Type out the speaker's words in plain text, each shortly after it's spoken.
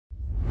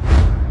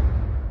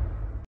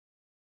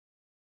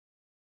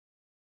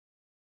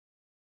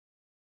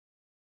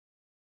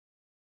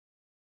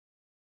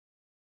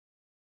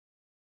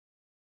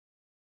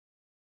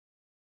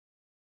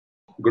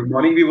Good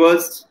morning,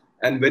 viewers,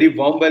 and very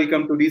warm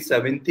welcome to the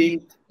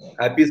 17th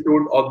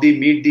episode of the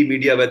Meet the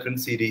Media Veteran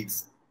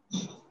series.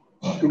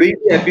 Today's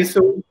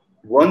episode,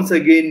 once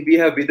again, we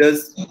have with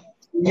us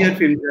senior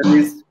film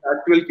journalist,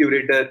 factual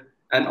curator,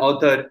 and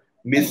author,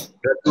 Miss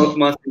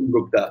Ratnottama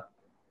Sengupta.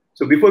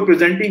 So, before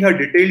presenting her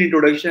detailed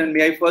introduction,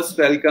 may I first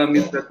welcome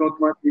Miss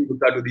Ratnottama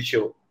Sengupta to the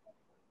show.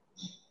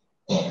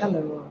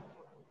 Hello.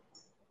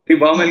 Very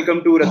warm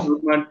welcome to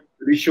Ratnottama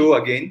to the show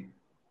again.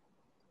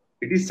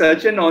 It is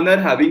such an honor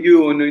having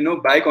you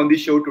on, back on the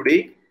show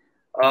today.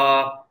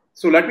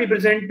 So let me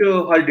present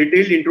her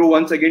detailed intro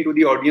once again to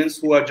the audience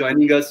who are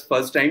joining us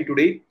first time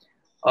today.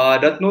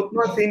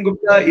 Ratnottama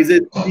Sengupta is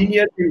a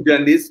senior film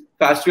journalist,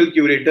 factual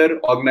curator,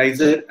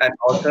 organizer, and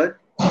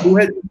author who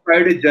has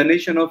inspired a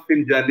generation of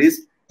film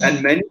journalists,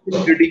 and many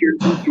film critics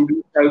and film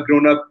students have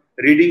grown up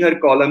reading her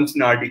columns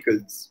and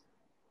articles.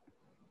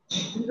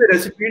 She is a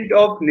recipient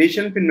of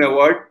National Film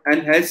Award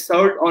and has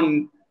served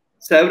on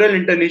several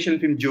international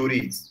film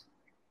juries.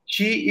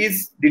 She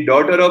is the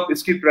daughter of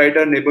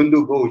scriptwriter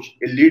Nibendu Ghosh,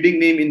 a leading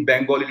name in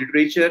Bengali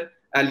literature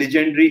and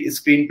legendary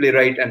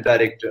screenplay and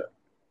director.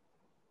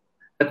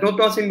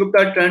 Ratnottama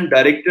Sengupta turned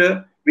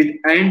director with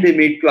And They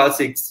Made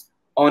Classics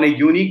on a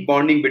unique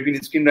bonding between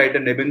screenwriter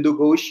Nibendu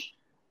Ghosh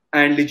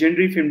and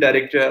legendary film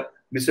director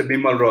Mr.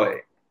 Bimal Roy.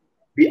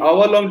 The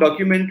hour-long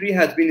documentary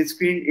has been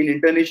screened in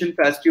international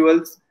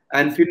festivals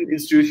and film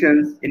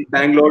institutions in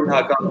Bangalore,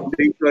 Dhaka,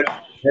 Bhubaneswar,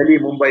 Delhi,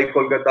 Mumbai,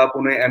 Kolkata,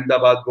 Pune,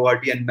 Ahmedabad,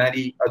 Guwahati, and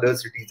many other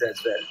cities as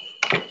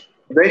well.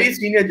 Very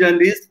senior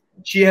journalist,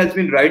 she has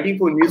been writing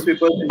for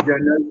newspapers and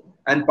journals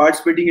and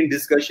participating in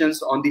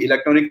discussions on the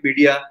electronic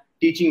media,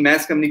 teaching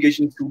mass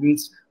communication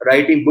students,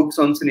 writing books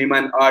on cinema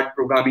and art,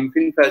 programming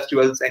film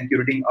festivals, and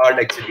curating art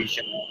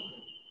exhibitions.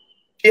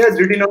 She has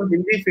written on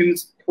Hindi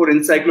films for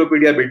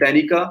Encyclopedia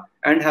Britannica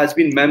and has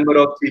been member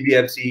of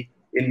CBFC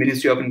in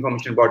Ministry of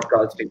Information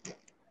Broadcasting.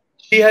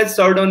 She has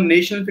served on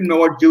National Film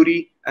Award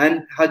jury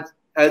and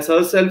has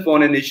herself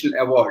won a national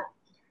award.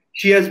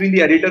 She has been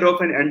the editor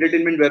of an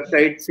entertainment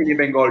website,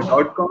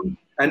 cinebengal.com,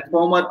 and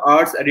former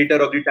arts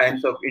editor of the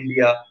Times of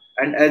India,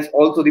 and as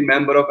also the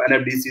member of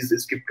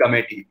NFDC's script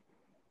committee.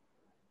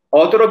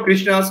 Author of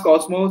Krishna's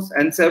Cosmos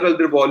and several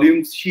other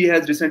volumes, she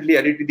has recently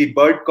edited The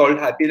Bird Called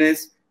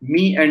Happiness,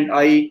 Me and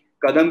I,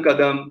 Kadam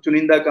Kadam,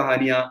 Chuninda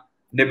Kahaniya,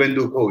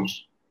 Nibendu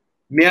Ghosh.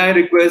 May I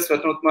request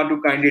Ratnottama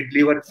to kindly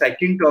deliver her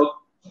second talk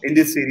in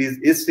this series,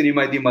 Is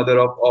Cinema the Mother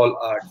of All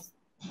Arts?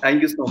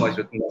 Thank you so much,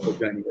 Ratnottama, for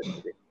joining us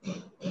today.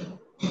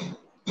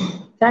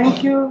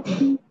 Thank you,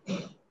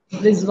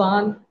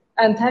 Rizwan,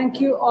 and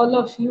thank you all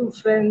of you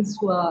friends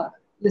who are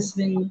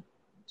listening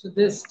to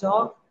this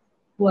talk,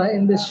 who are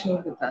in this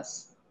show with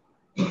us.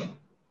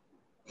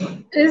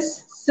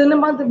 Is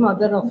cinema the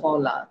mother of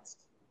all arts?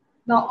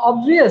 Now,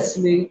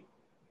 obviously,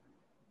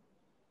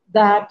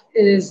 that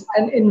is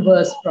an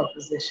inverse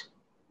proposition.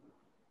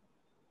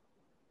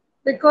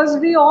 Because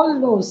we all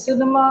know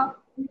cinema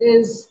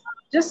is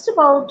just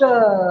about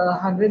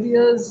 100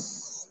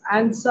 years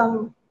and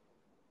some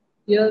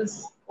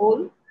years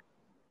old,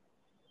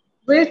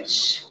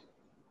 which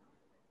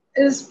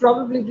is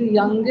probably the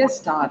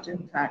youngest art,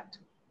 in fact.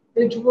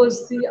 It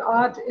was the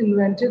art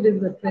invented in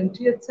the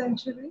 20th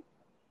century,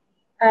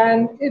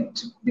 and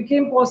it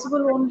became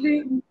possible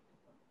only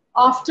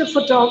after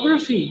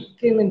photography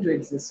came into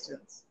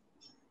existence.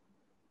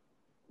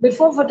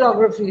 Before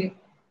photography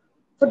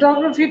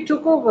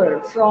took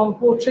over from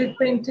portrait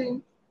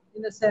painting,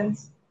 in a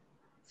sense,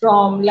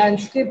 from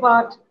landscape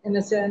art, in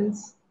a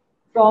sense,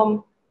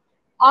 from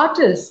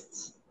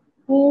artists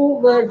who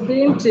were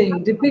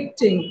painting,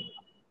 depicting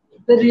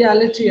the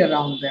reality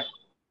around them.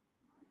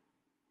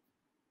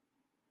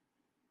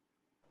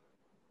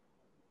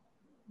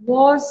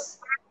 Was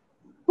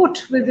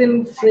put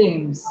within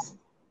frames,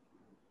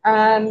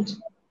 and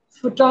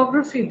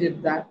photography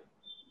did that.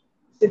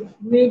 It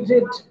made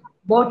it,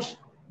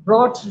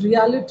 brought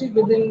reality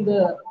within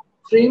the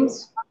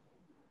frames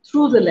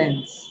through the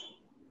lens.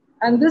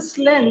 And this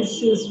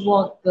lens is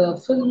what the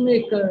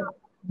filmmaker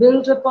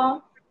built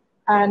upon.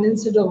 And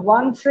instead of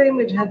one frame,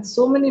 it had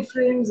so many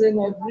frames in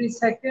every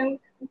second,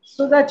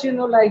 so that,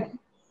 like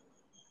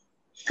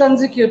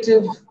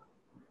consecutive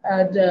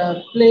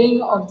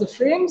playing of the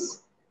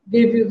frames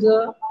gave you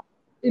the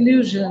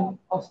illusion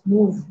of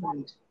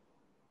movement.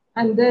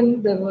 And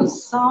then there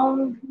was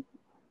sound,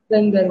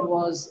 then there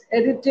was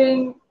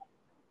editing,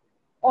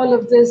 all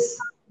of this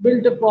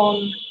built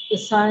upon the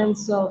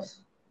science of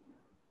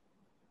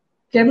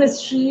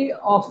chemistry,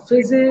 of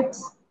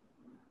physics,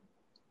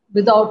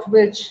 without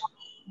which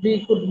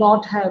we could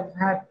not have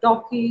had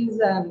talkies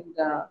and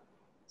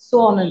so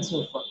on and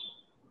so forth.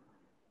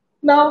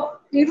 Now,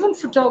 even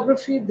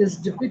photography, this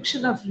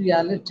depiction of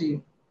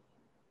reality,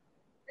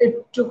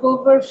 it took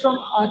over from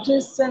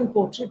artists and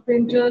portrait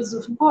painters,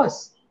 of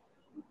course,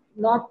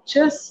 not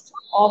just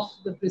of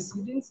the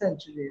preceding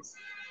centuries.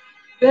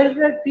 There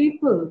were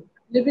people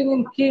living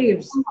in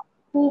caves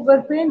who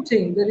were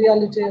painting the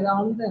reality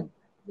around them.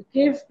 The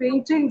cave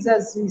paintings,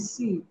 as we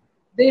see,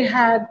 they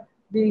had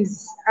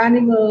these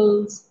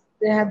animals,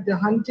 they had the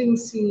hunting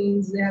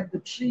scenes, they had the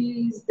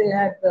trees, they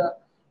had the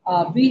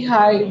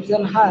beehives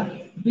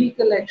and bee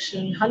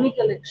collection, honey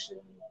collection.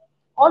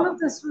 All of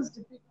this was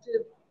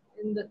depicted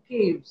in the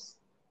caves.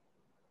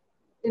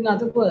 In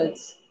other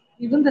words,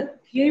 even the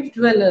cave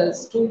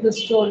dwellers told the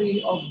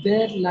story of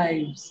their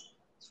lives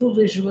through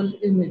visual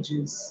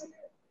images.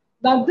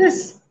 Now,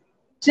 this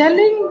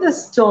telling the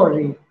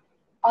story,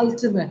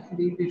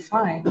 ultimately, we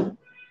find,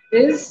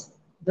 is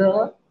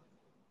the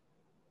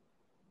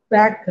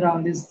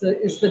background, is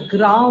the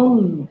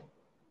ground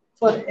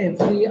for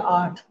every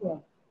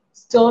artwork.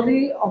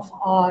 Story of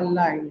our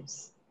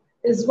lives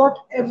is what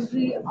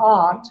every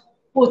art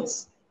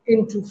puts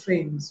into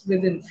frames,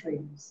 within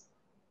frames.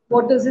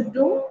 What does it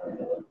do?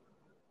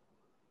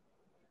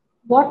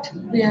 What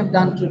we have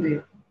done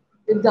today.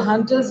 If the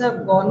hunters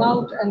have gone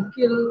out and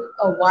killed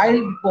a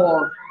wild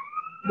boar,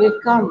 they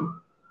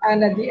come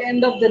and at the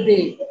end of the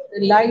day,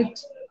 they light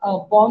a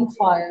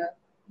bonfire,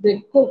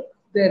 they cook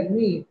their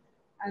meat,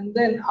 and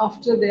then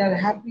after they are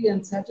happy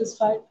and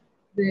satisfied,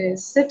 they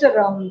sit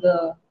around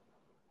the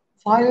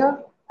fire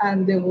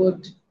and they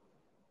would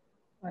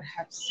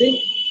perhaps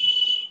sing.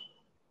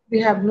 We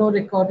have no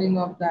recording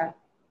of that.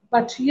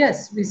 But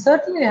yes, we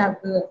certainly have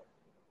the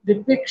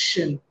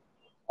depiction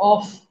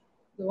of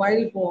the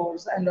wild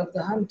boars and of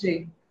the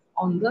hunting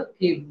on the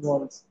cave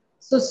walls.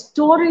 So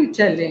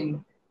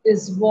storytelling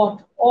is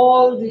what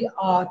all the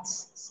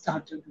arts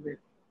started with.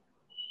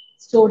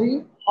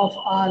 Story of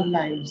our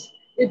lives.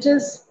 It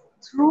is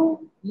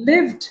through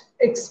lived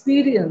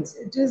experience,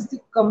 it is the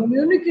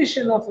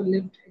communication of a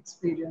lived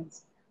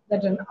experience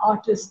that an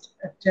artist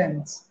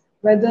attempts,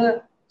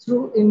 whether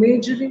through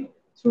imagery,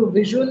 through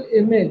visual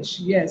image,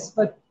 yes,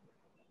 but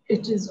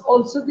it is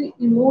also the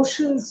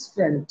emotions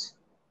felt.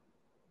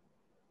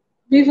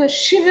 We were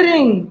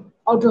shivering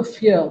out of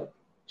fear.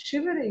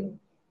 Shivering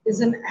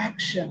is an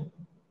action,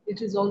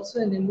 it is also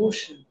an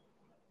emotion.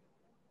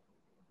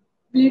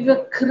 We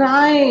were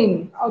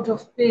crying out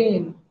of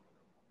pain.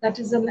 That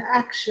is an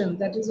action,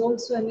 that is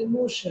also an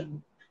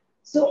emotion.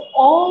 So,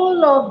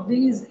 all of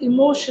these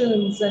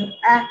emotions and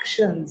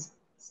actions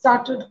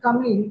started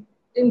coming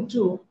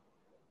into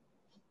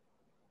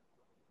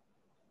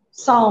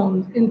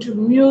sound, into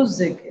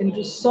music,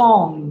 into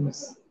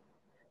songs,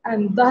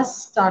 and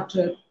thus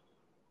started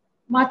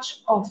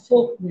much of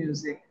folk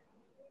music.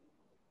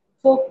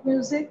 Folk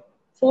music,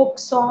 folk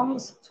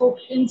songs, folk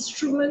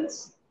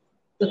instruments.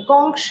 The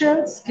conch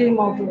shells came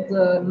out of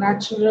the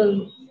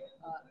natural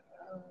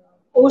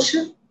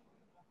ocean.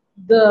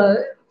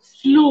 The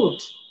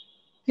flute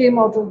came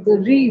out of the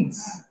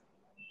reeds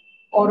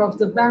or of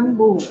the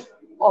bamboo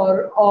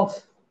or of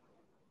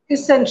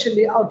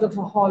essentially out of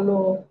a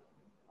hollow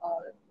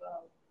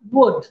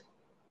wood,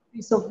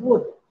 piece of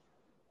wood.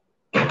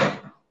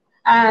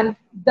 And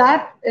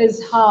that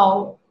is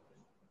how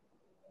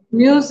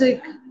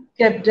music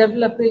kept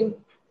developing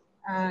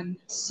and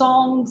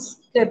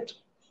songs kept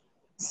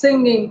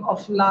singing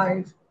of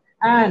life,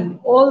 and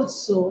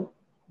also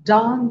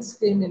dance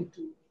came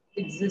into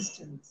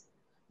existence.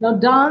 Now,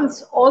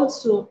 dance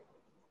also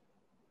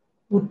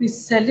would be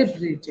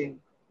celebrating,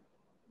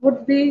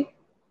 would be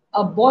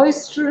a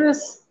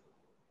boisterous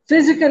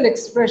physical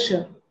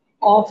expression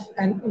of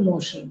an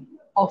emotion,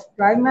 of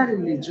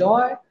primarily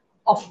joy,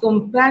 of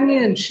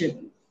companionship,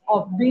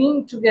 of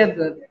being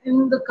together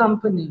in the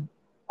company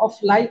of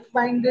like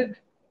minded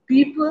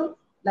people,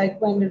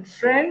 like minded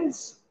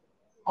friends,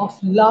 of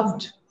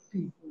loved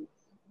people.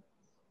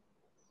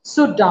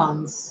 So,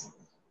 dance.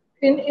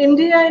 In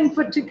India, in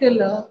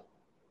particular,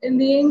 in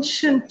the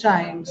ancient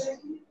times,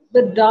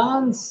 the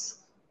dance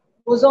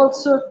was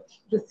also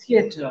the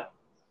theatre,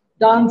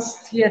 dance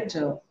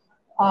theatre,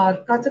 our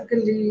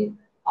Kathakali,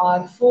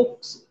 our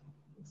folk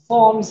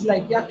forms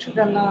like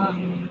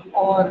Yakshagana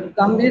or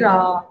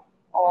Gambhira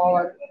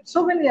or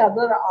so many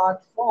other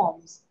art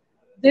forms.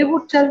 They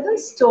would tell the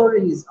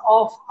stories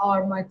of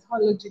our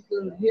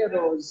mythological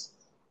heroes,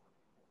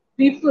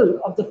 people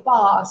of the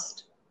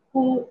past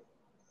who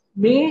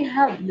may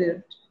have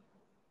lived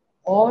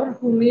or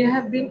who may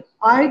have been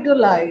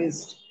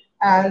idolized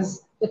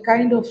as the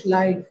kind of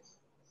life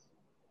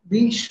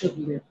we should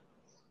live.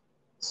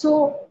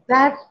 So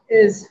that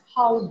is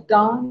how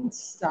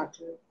dance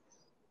started.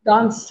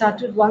 Dance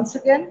started once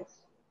again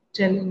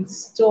telling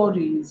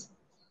stories,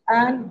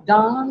 and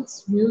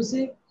dance,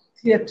 music,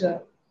 theatre,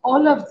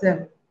 all of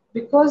them,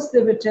 because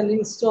they were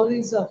telling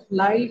stories of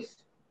life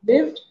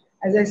lived,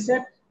 as I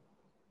said,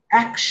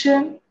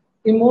 action,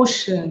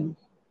 emotion,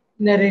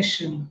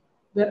 narration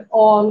were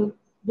all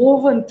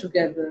woven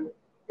together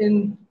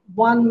in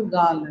one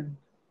garland,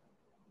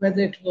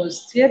 whether it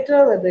was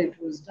theatre, whether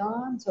it was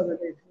dance, or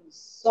whether it was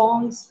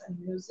songs and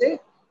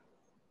music,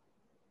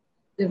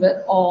 they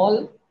were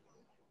all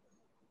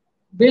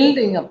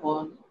building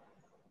upon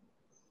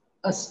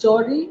a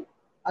story,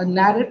 a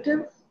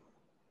narrative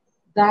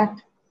that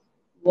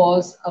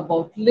was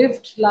about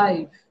lived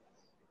life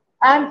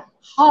and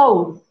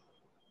how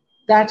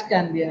that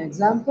can be an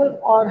example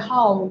or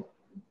how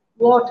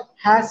what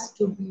has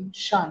to be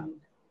shunned.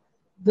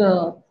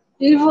 The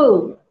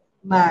evil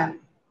man,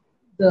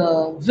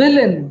 the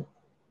villain,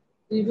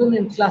 even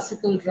in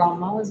classical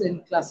dramas,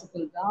 in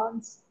classical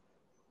dance,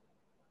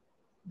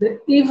 The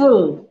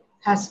evil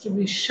has to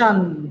be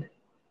shunned,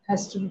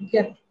 has to be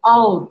kept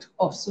out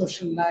of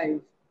social life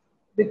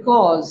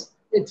because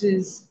it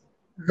is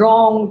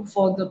wrong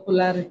for the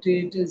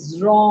polarity, it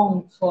is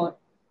wrong for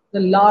the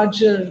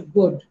larger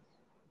good.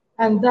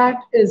 And that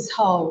is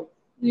how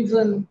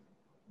even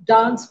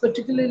dance,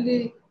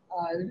 particularly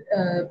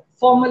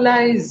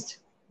formalized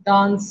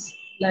dance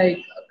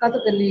like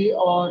Kathakali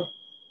or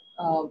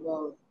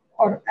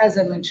as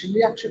I mentioned,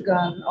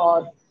 Yakshagan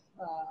or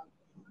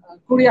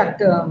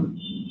Kuriyattam,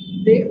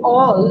 they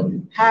all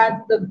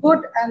had the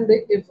good and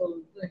the evil,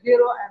 the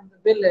hero and the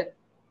villain.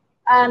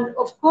 And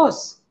of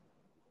course,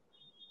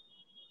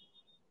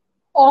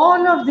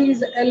 all of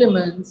these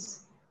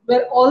elements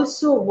were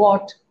also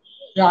what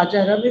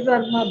Raja Ravi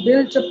Verma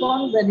built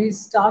upon when he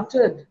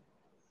started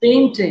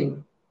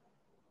painting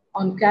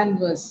on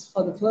canvas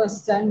for the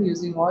first time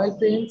using oil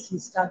paints. He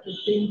started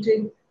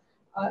painting.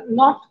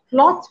 Not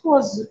cloth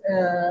was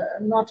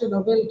not a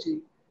novelty.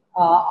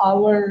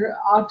 Our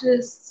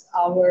artists,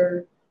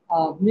 our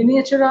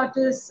miniature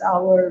artists,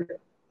 our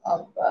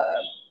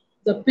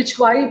the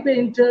Pichwai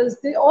painters,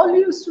 they all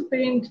used to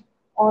paint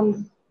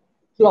on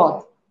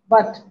cloth,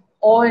 but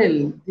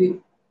oil, the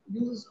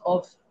use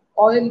of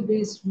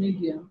oil-based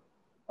medium.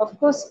 Of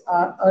course,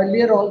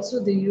 earlier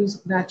also they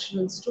used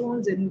natural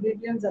stones,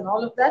 ingredients, and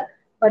all of that.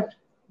 But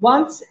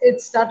once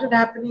it started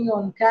happening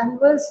on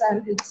canvas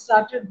and it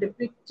started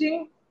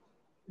depicting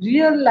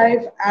real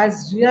life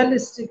as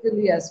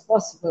realistically as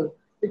possible,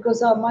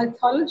 because our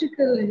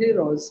mythological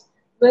heroes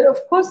were, of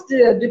course,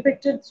 they are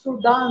depicted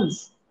through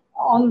dance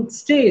on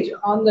stage,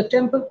 on the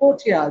temple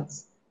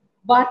courtyards,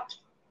 but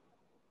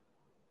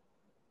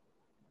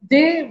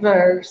they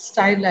were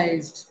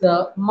stylized.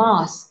 The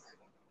mask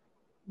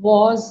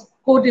was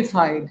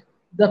codified.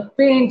 The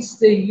paints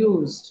they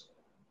used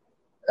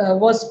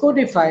was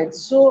codified.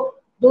 So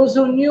those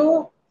who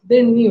knew,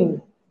 they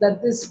knew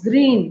that this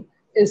green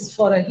is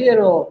for a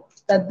hero,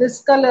 that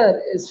this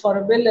color is for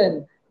a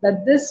villain,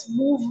 that this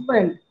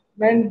movement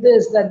meant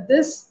this, that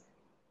this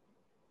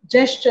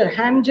gesture,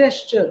 hand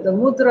gesture, the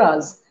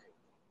mudras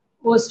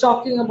was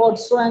talking about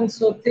so and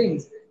so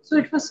things. So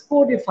it was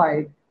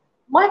codified.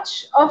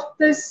 Much of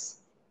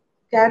this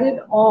carried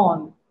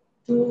on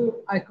to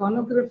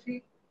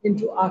iconography,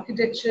 into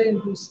architecture,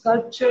 into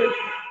sculpture,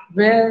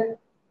 where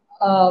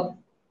uh,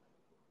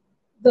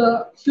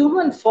 the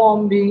human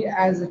form being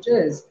as it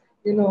is,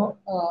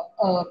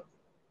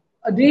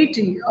 a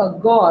deity, a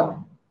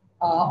god,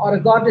 or a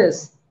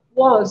goddess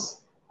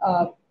was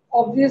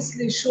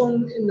obviously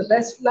shown in the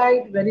best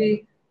light,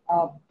 very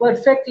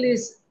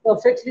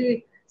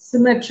perfectly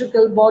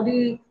symmetrical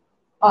body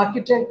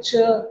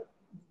architecture,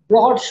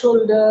 broad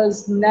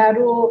shoulders,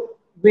 narrow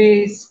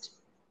waist,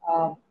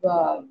 uh,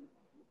 uh,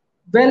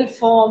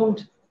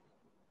 well-formed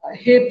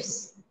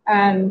hips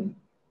and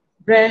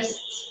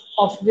breasts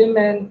of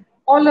women,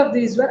 all of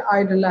these were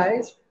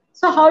idolized.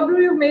 So how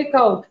do you make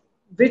out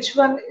which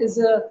one is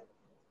a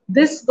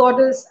this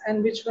goddess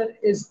and which one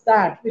is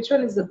that? Which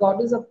one is the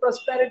goddess of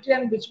prosperity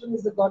and which one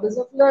is the goddess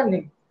of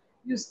learning?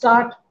 You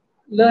start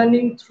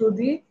learning through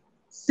the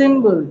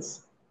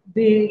symbols,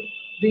 the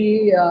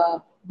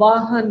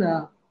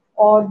vahana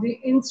or the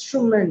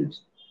instrument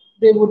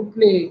they would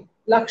play.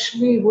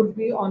 Lakshmi would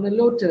be on a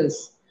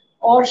lotus,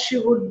 or she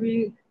would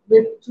be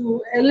with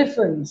two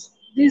elephants.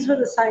 These were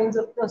the signs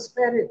of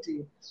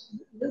prosperity.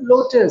 The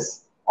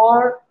lotus,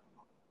 or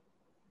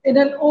in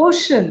an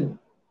ocean,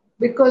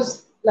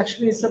 because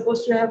Lakshmi is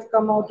supposed to have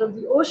come out of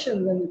the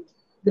ocean when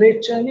the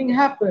great churning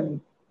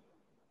happened.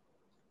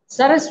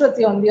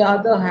 Saraswati, on the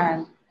other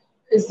hand,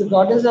 is the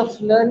goddess of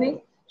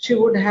learning. She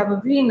would have a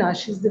veena.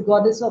 She's the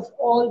goddess of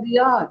all the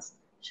arts.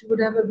 She would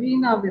have a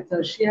veena with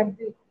her. She had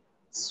the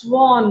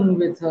swan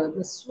with her.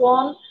 The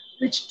swan,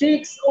 which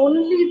takes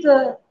only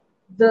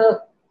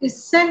the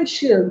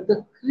essential,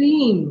 the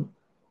cream,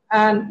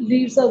 and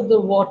leaves out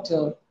the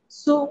water.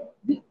 So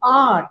the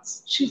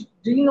arts, she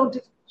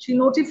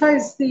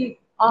notifies the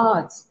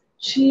arts.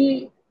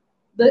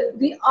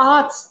 The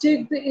arts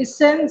take the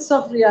essence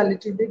of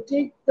reality. They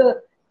take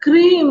the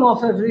cream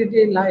of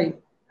everyday life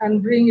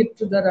and bring it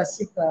to the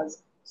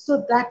Rasikas.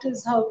 So that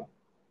is how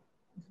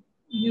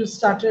you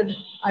started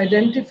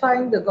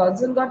identifying the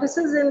gods and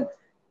goddesses. And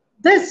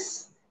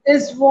this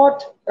is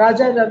what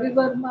Raja Ravi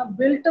Verma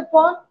built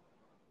upon.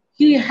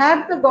 He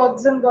had the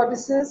gods and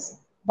goddesses,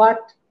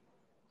 but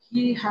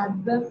he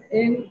had them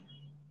in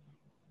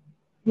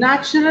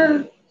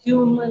natural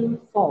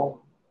human form,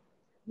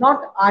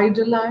 not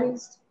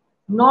idolized,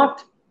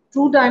 not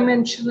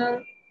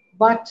two-dimensional,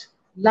 but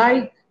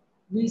like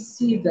we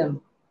see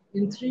them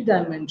in three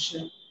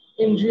dimension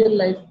in real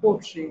life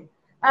portrait.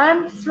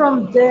 And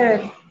from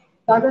there,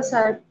 Dada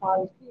Saheb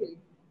Phalke,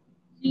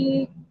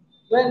 he,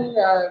 when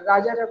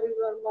Raja Ravi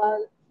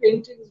Verma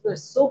paintings were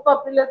so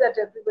popular that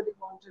everybody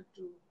wanted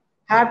to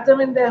have them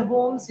in their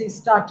homes, he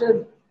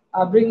started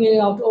bringing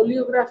out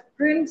oleograph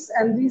prints,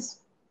 and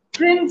these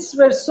prints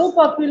were so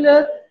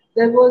popular,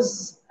 there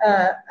was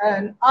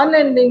an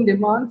unending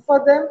demand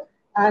for them,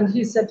 and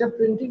he set up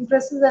printing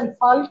presses. And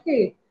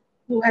Phalke,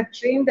 who had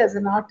trained as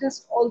an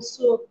artist,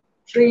 also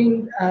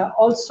trained,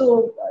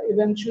 also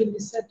eventually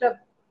set up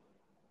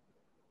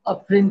a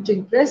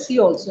printing press. He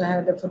also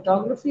had a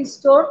photography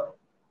store.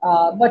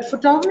 But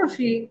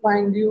photography,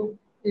 mind you,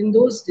 in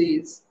those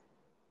days,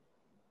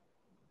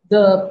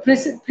 the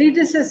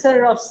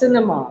predecessor of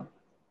cinema,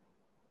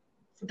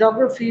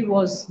 photography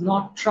was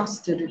not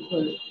trusted.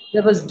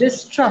 There was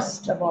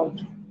distrust about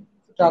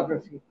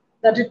photography,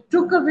 that it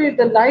took away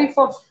the life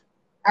of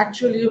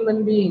actual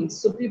human beings.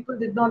 So people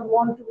did not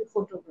want to be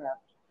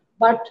photographed.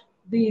 But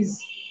these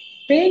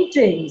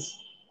paintings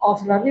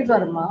of Ravi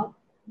Verma,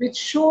 which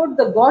showed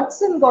the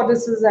gods and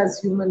goddesses as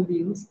human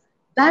beings,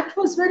 that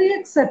was very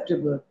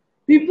acceptable.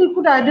 People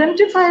could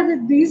identify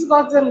with these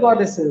gods and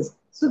goddesses.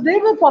 So they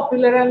were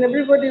popular and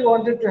everybody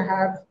wanted to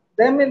have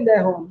them in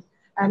their home.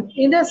 And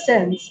in a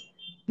sense,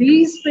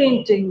 these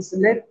paintings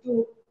led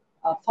to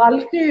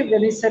Falke,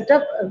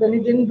 when he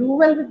didn't do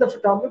well with the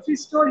photography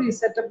store, he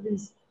set up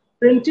these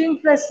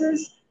printing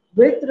presses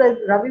with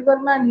Ravi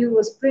Verma. He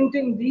was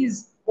printing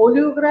these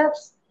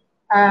oleographs,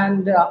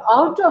 and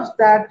out of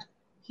that,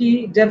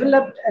 he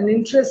developed an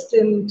interest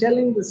in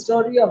telling the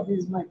story of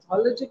these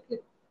mythologic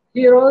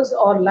heroes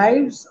or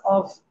lives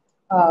of,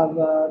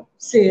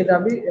 say,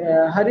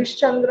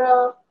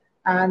 Harishchandra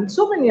and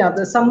so many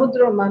others,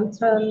 Samudra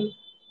Manthan.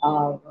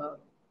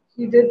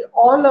 He did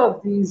all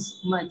of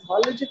these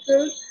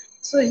mythological.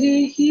 So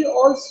he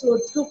also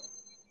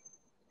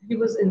he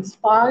was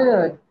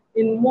inspired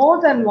in more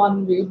than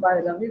one way by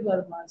Ravi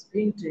Verma's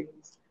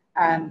paintings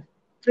and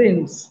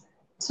prints.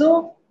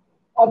 So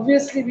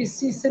obviously we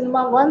see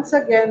cinema once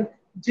again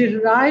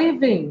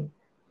deriving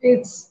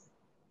its,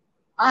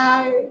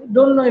 I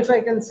don't know if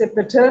I can say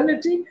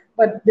paternity,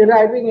 but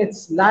deriving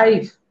its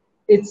life,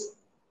 its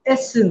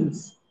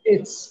essence,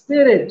 its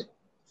spirit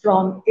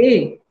from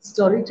A,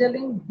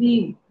 storytelling,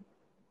 B,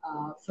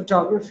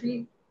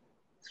 photography,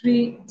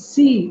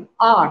 3C,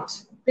 art,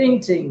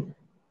 painting,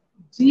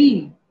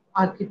 D,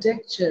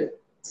 architecture,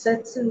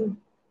 sets in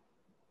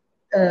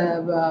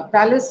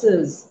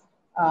palaces,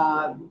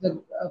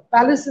 the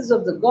palaces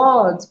of the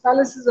gods,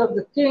 palaces of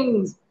the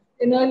kings.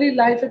 In early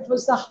life, it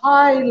was the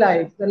high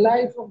life, the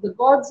life of the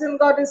gods and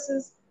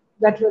goddesses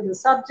that were the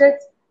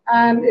subjects,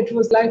 and it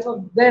was life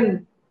of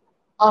then.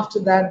 After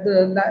that,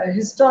 the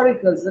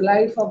historicals, the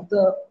life of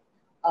the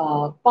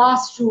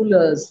past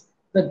rulers,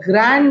 the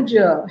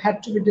grandeur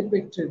had to be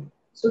depicted.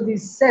 So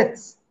these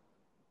sets,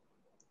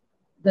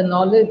 the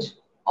knowledge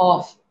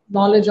of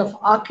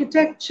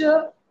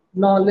architecture,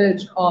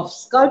 knowledge of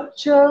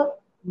sculpture,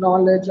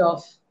 knowledge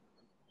of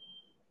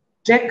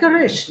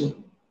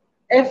decoration.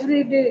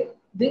 Every day,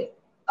 the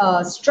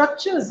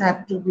structures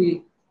had to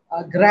be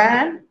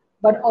grand,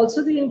 but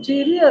also the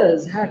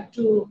interiors had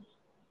to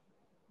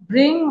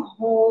bring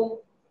home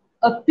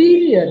a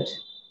period.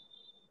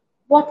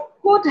 What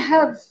could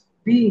have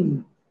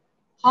been?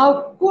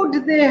 How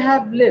could they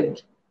have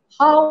lived?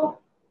 How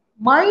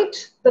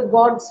might the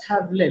gods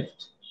have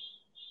lived?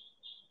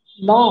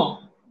 No,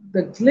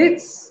 the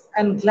glitz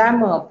and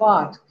glamour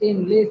part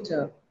came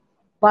later.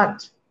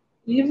 But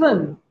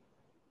even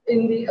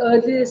in the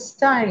earliest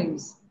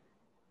times,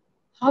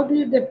 how do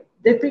you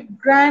depict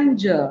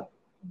grandeur?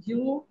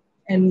 You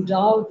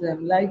endow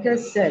them. Like I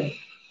said,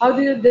 how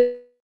do you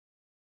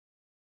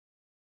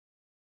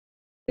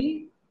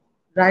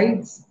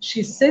rides?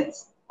 She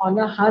sits on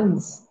a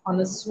Hans, on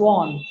a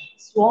swan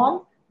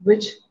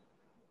which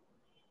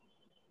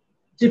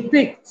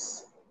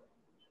depicts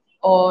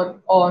or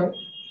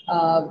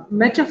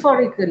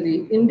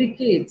metaphorically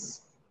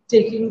indicates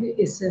taking the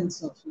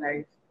essence of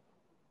life.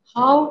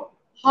 How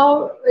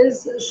how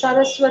is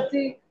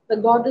Saraswati the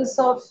goddess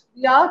of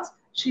the arts?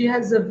 She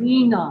has a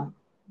veena,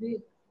 the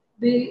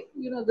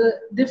the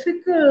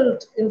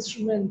difficult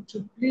instrument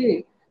to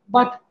play,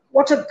 but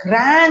what a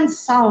grand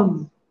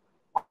sound!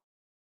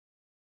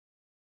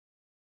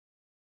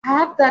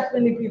 Have that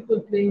many people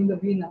playing the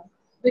veena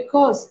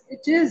because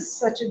it is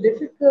such a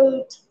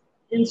difficult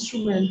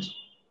instrument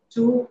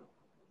to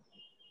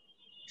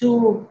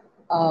to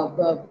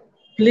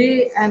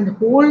play and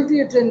hold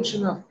the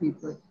attention of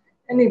people.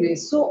 Anyway,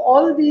 so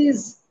all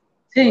these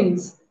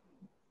things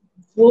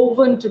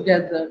woven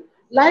together,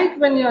 like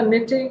when you're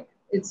knitting,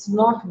 it's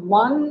not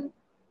one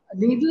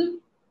needle,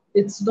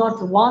 it's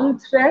not one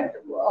thread,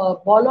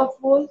 ball of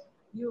wool.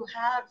 You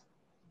have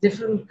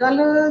different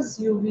colors,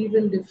 you weave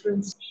in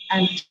different,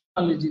 and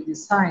technology, the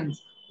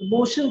science, the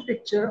motion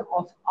picture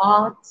of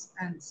arts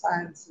and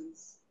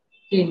sciences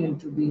came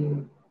into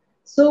being.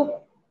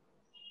 So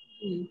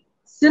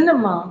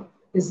cinema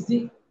is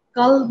the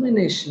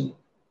culmination.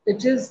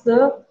 It is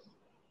the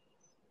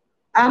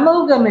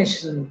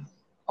amalgamation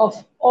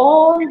of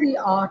all the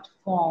art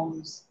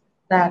forms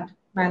that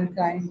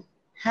mankind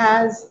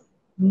has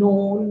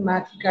known,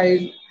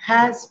 mankind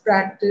has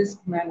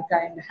practiced,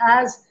 mankind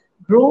has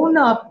grown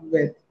up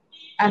with,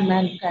 and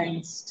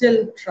mankind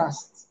still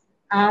trusts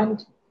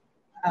and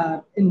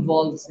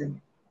involves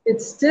in.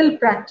 It still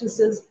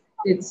practices,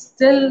 it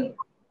still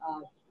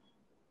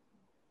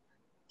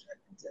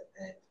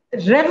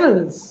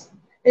revels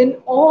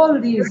in all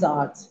these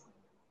arts,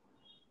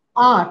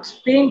 art,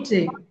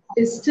 painting,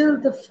 is still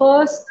the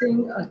first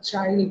thing a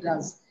child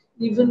does.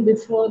 Even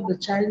before the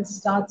child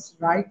starts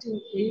writing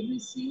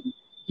ABC,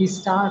 he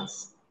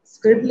starts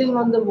scribbling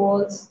on the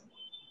walls,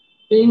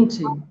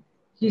 painting.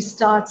 He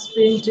starts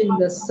painting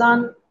the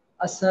sun,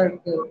 a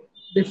circle,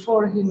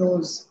 before he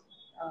knows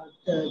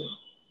the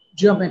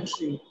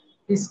geometry.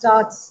 He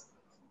starts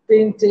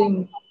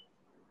painting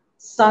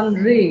sun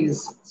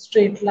rays,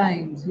 straight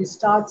lines. He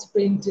starts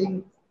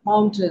painting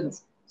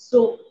mountains.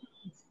 So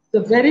the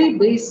very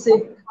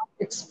basic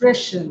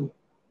expression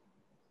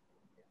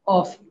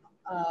of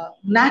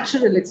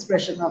natural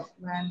expression of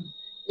man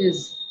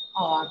is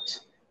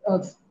art,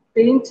 of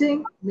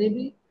painting,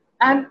 maybe.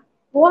 And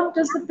what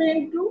does the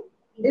paint do?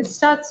 It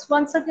starts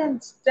once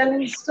again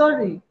telling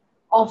story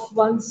of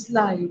one's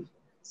life.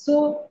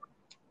 So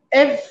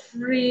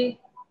every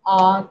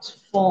art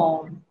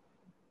form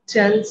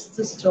tells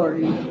the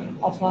story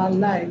of our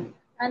life.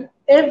 And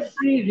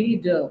every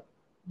reader,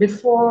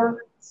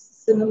 before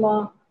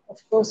cinema, of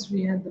course,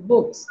 we had the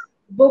books.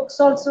 Books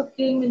also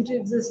came into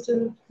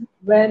existence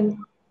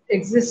when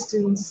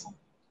existence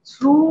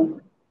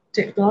through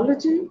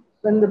technology,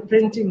 when the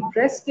printing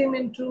press came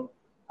into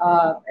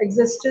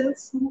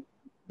existence,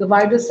 the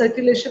wider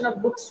circulation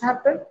of books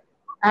happened.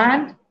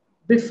 And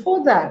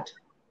before that,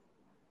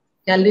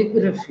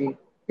 calligraphy.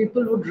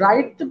 People would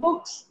write the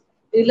books,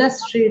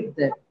 illustrate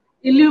them,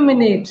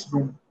 illuminate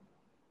them.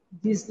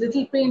 These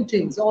little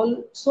paintings,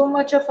 all so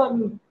much of our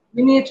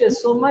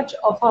miniatures, so much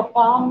of our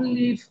palm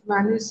leaf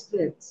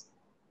manuscripts,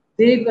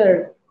 they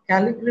were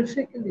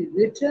calligraphically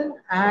written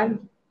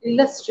and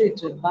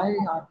illustrated by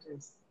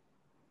artists.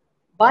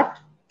 But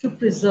to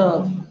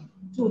preserve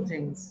two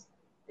things: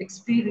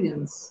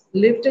 experience,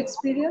 lived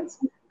experience,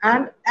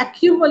 and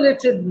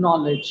accumulated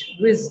knowledge,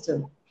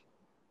 wisdom.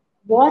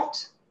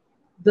 What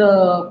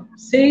the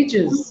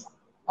sages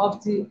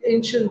of the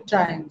ancient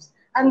times.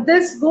 And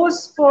this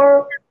goes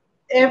for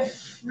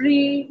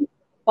every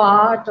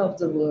part of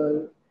the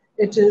world.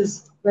 It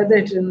is whether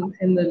it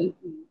in the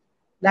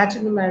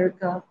Latin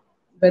America,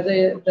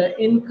 whether the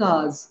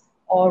Incas,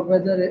 or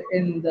whether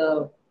in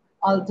the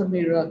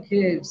Altamira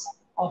caves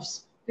of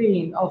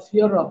Spain, of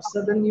Europe,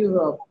 Southern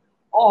Europe,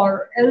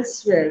 or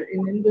elsewhere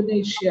in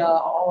Indonesia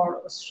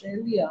or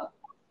Australia,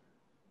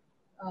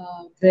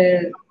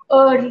 where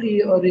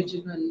early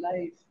original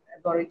life,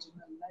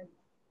 aboriginal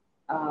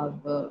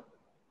life,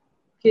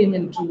 came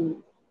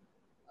into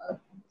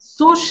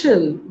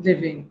social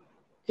living,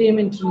 came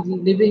into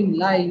living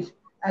life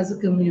as a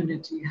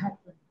community,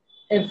 happened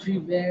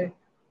everywhere.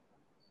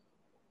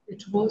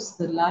 It was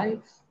the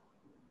life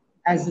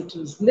as it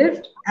was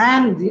lived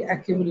and the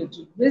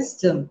accumulated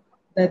wisdom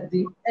that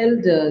the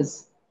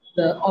elders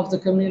of the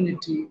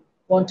community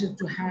wanted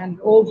to hand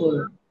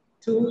over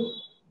to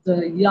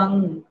the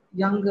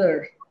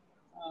younger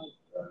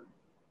uh,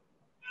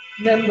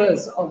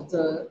 members of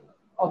the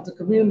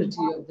community,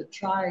 of the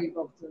tribe,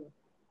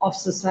 of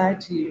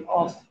society,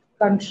 of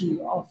country,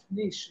 of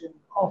nation,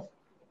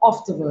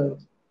 of the world,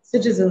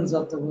 citizens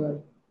of the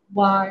world.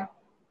 Why?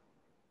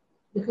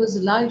 Because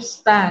the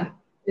lifespan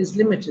is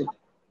limited.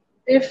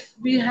 If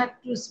we had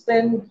to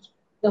spend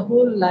the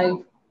whole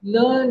life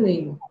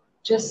learning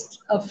just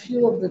a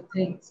few of the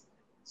things,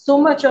 so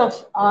much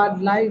of our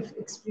life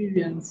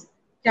experience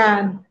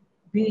can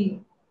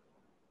be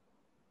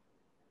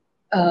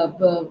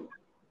uh,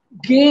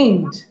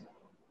 gained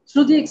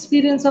through the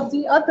experience of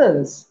the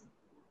others.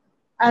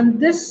 And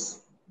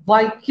this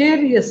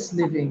vicarious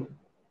living,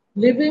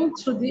 living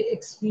through the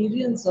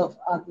experience of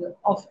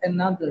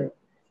another,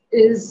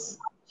 is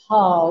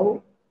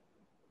how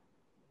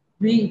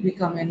we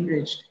become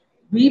enriched.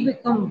 We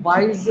become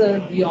wiser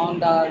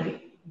beyond our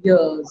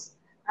years.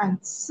 And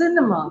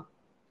cinema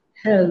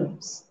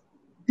helps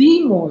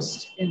the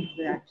most in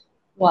that.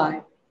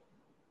 Why?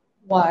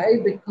 Why?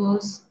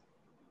 Because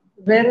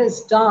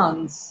whereas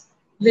dance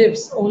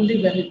lives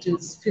only when it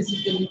is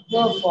physically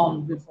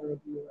performed before a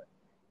viewer,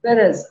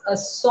 whereas a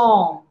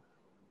song,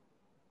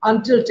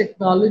 until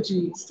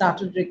technology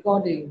started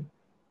recording,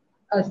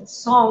 a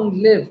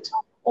song lived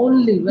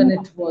only when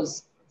it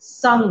was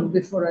sung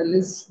before a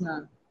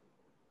listener.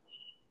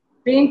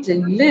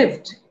 Painting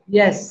lived,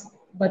 yes,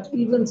 but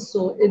even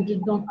so, it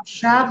did not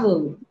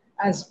travel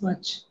as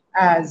much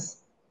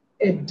as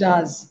it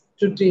does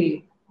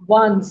today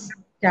once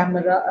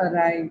camera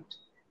arrived.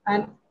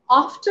 And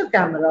after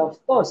camera,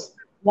 of course,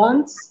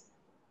 once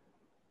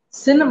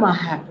cinema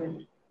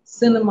happened,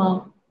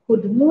 cinema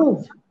could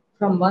move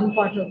from one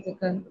part of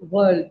the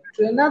world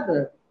to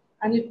another.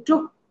 And it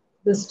took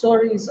the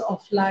stories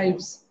of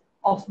lives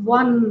of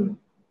one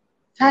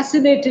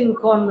fascinating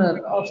corner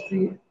of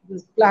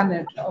this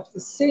planet, of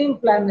the same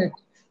planet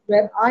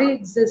where I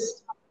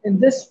exist in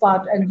this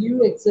part and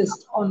you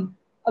exist on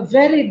a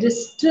very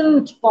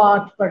distant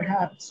part,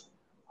 perhaps.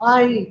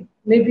 I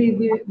may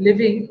be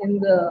living in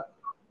the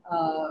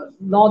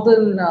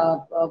northern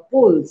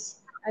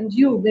poles, and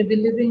you may be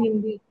living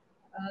in the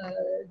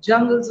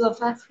jungles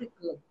of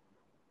Africa,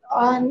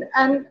 and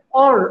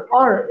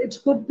or it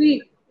could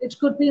be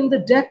in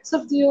the depths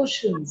of the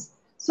oceans.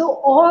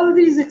 So all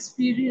these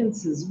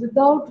experiences,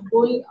 without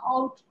going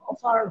out of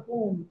our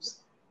homes,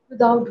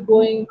 without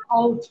going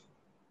out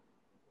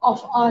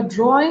of our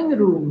drawing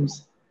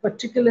rooms,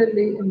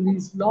 particularly in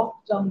these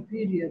lockdown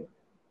period,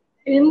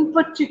 in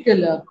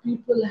particular,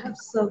 people have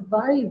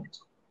survived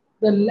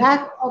the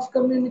lack of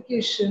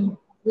communication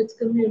with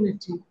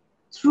community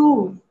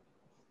through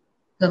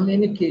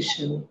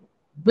communication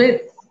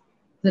with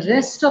the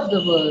rest of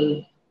the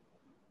world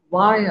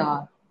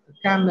via the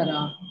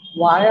camera,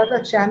 via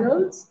the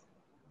channels,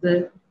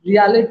 the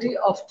reality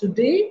of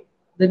today,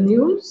 the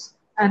news,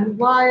 and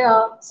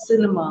via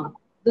cinema,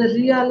 the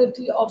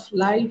reality of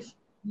life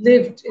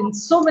lived in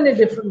so many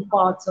different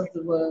parts of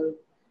the world,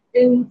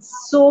 in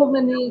so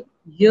many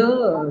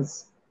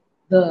years.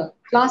 The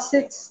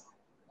classics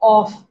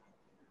of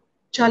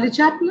Charlie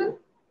Chaplin,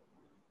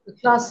 the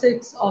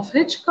classics of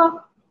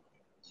Hitchcock,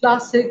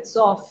 classics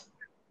of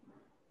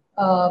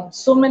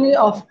so many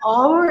of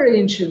our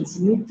ancients,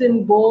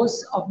 Nitin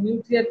Bose of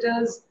New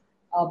Theatres,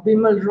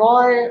 Bimal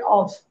Roy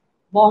of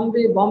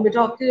Bombay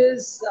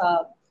Talkies,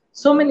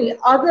 so many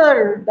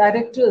other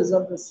directors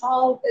of the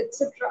South,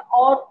 etc.,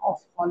 or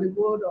of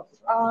Hollywood, of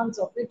France,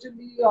 of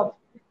Italy, of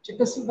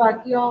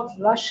Czechoslovakia, of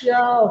Russia,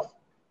 of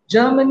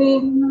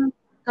Germany,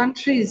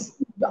 countries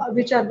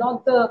which are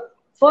not the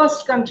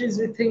first countries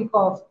we think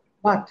of,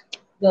 but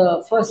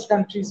the first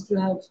countries to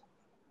have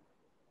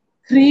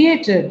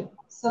created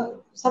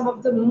some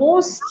of the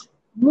most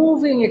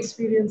moving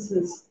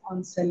experiences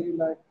on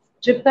celluloid.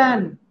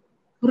 Japan,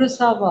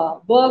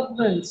 Kurosawa,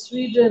 Bergman,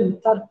 Sweden,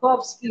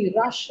 Tarkovsky,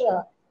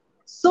 Russia,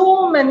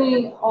 so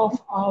many of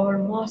our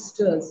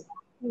masters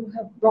who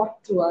have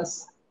brought to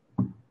us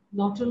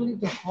not only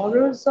the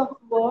horrors of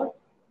war,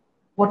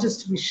 what is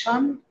to be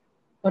shunned,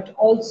 but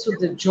also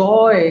the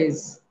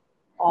joys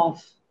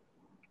of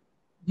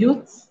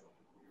youth,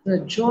 the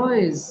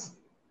joys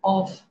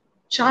of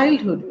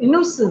childhood,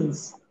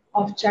 innocence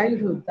of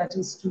childhood that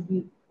is to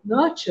be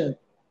nurtured.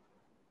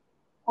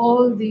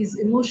 All these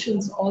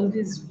emotions, all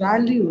these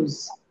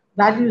values,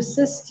 value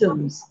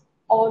systems,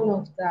 all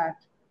of that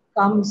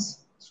comes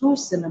through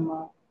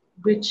cinema,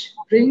 which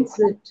brings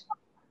it,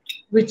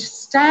 which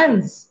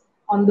stands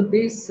on the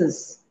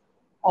basis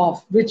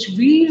of, which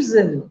weaves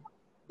in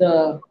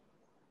the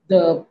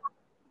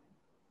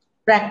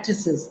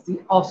practices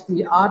of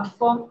the art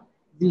form,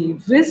 the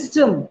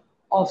wisdom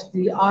of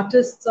the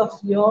artists of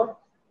yore,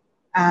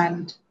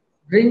 and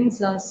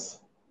brings us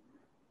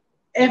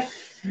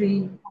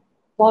every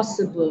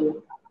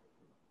possible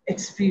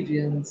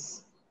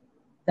experience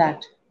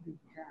that we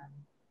can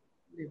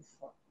live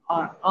for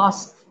or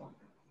ask for.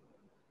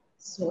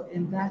 So,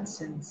 in that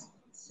sense,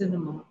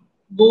 cinema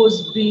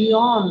goes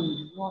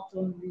beyond not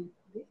only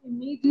the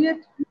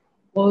immediate,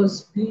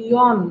 goes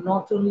beyond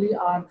not only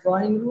our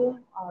drawing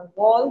room, our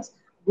walls,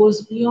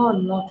 goes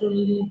beyond not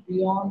only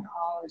beyond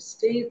our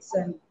states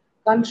and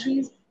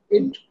countries,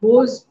 it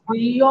goes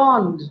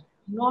beyond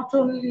not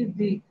only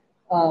the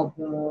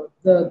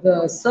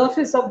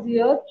surface of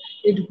the earth,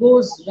 it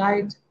goes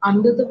right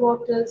under the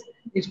waters,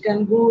 it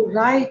can go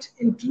right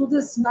into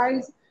the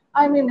skies.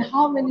 I mean,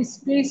 how many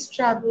space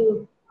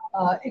travel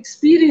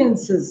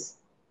experiences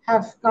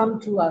have come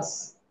to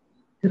us?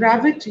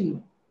 Gravity,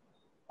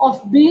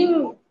 of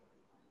being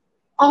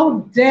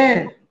out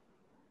there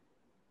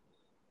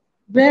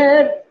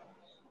where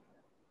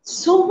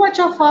so much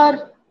of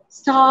our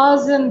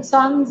stars and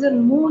suns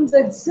and moons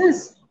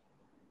exist,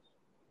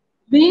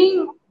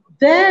 being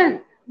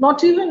there,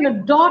 not even a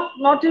dot,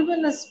 not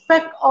even a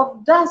speck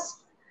of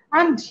dust,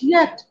 and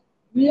yet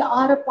we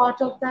are a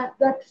part of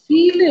that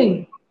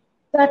feeling,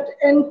 that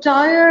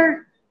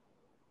entire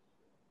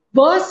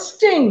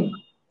bursting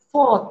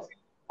forth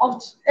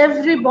of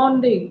every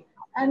bonding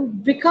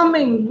and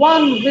becoming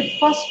one with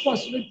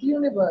cosmos, with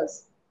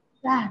universe.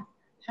 That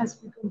has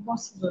become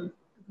possible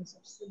because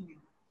of cinema.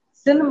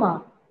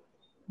 Cinema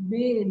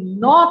may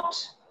not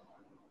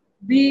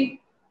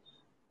be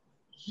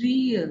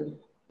real.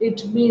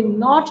 It may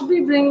not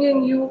be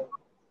bringing you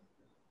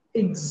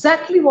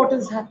exactly what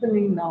is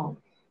happening now,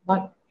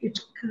 but it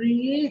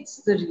creates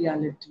the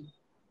reality.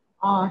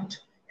 Art,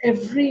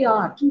 every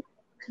art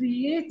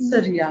creates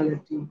a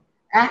reality.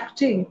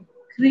 Acting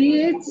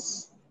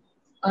creates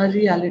a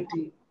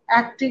reality.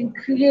 Acting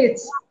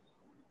creates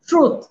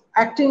truth.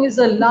 Acting is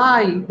a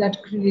lie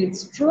that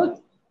creates truth.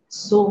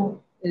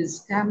 So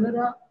is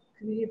camera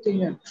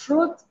creating a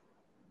truth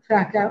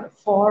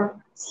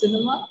for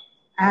cinema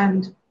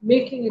and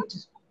making it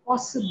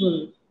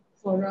possible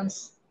for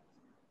us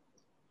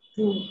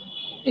to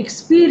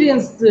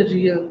experience the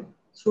real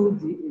through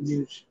the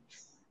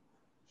illusions.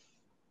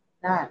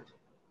 That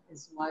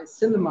is why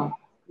cinema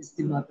is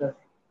the mother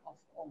of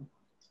all.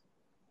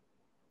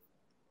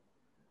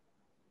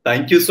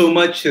 Thank you so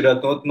much,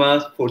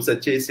 Ratnottama, for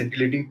such a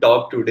scintillating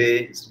talk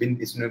today. It's been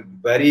a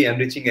very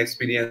enriching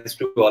experience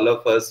to all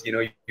of us.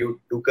 You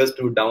took us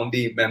down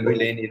the memory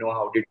lane.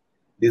 How did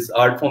this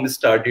art form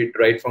started,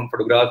 right from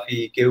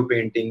photography, cave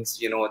paintings.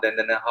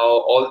 Then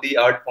how all the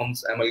art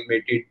forms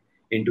amalgamated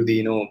into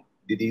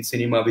the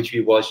cinema which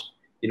we watched.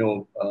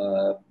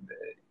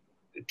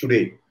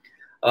 Today.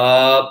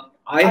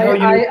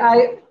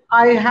 I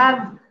I,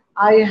 have,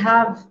 I, I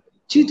have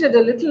cheated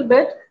a little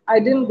bit. I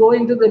didn't go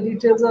into the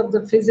details of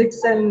the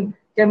physics and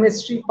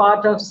chemistry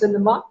part of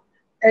cinema.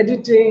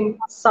 Editing,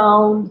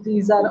 sound,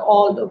 these are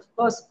all, of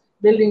course,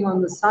 building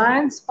on the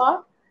science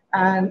part.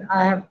 And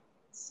I have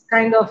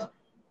kind of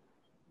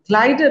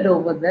glided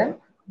over them.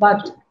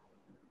 But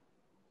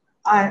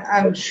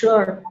I'm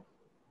sure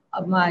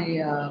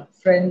my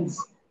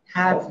friends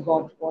have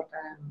got what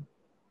I'm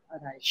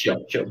arriving. Sure,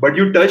 sure. But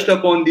you touched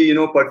upon the,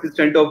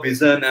 persistent of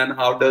vision and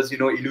how does,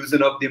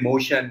 illusion of the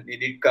motion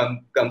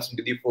comes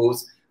into the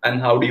force,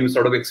 and how do you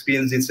sort of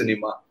experience the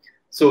cinema.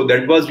 So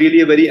that was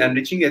really a very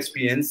enriching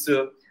experience.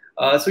 So,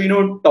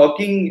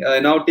 talking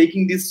now,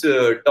 taking this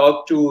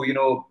talk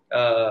to,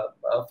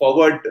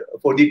 forward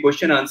for the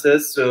question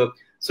answers.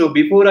 So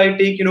before I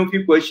take,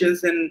 few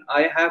questions, and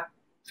I have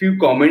few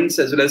comments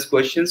as well as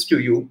questions to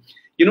you.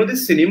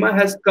 This cinema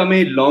has come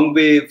a long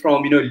way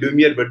from,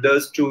 Lumiere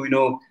brothers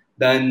to,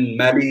 then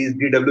Mally's,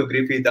 D.W.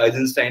 Griffith,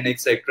 Eisenstein,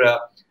 etc.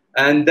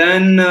 And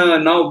then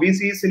now we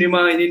see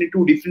cinema in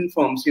two different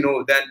forms.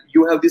 Then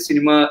you have the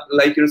cinema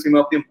like,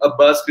 cinema of the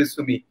Abbas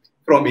Kisumi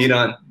from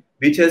Iran,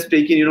 which has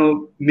taken,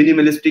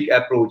 minimalistic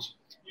approach.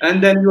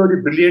 And then you have the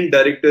brilliant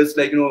directors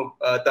like,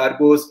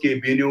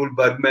 Tarkovsky, Benul,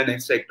 Bergman,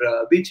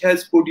 etc., which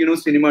has put,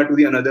 cinema to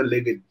the another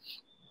level.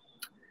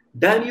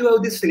 Then you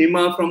have the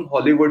cinema from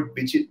Hollywood,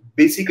 which is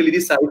basically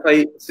the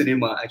sci-fi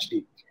cinema,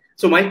 actually.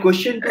 So my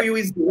question to you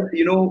is,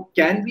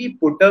 can we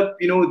put up,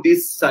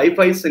 this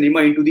sci-fi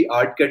cinema into the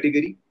art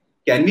category?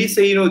 Can we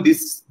say,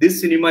 this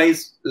cinema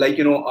is like,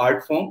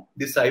 art form,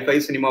 the sci-fi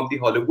cinema of the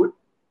Hollywood?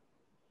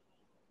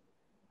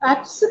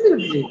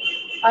 Absolutely.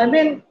 I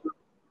mean,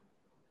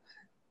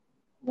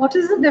 what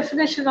is the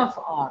definition of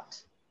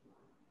art?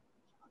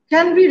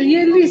 Can we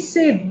really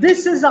say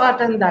this is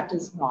art and that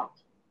is not?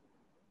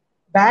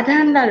 Bad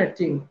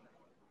handwriting,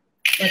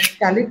 but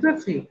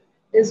calligraphy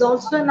is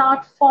also an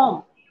art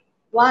form.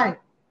 Why?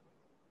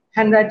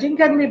 Handwriting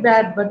can be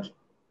bad, but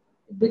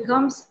it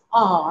becomes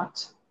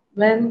art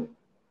when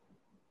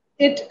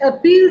it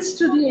appeals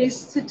to the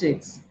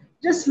aesthetics.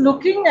 Just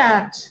looking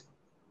at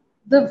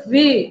the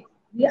way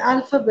the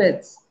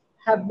alphabets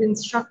have been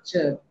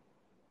structured,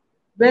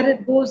 where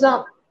it goes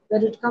up,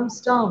 where it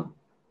comes down,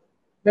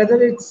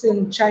 whether it's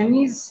in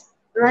Chinese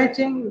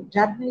writing,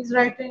 Japanese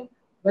writing,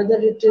 whether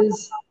it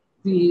is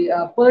the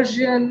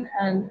Persian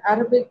and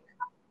Arabic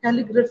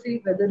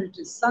calligraphy, whether it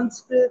is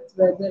Sanskrit,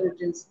 whether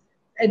it is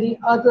any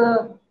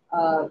other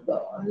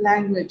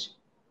language.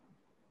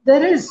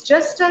 There is,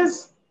 just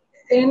as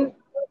in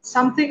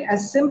something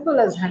as simple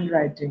as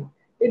handwriting,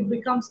 it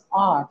becomes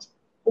art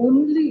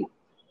only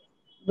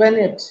when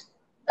it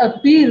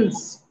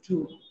appeals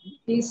to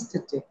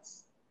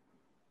aesthetics.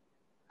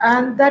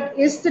 And that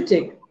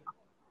aesthetic,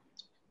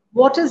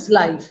 what is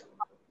life?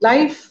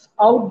 Life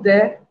out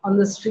there on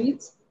the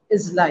streets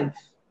is life,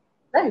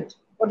 right?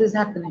 What is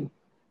happening?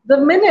 The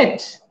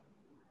minute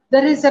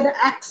there is an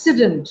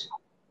accident,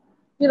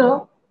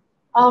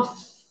 our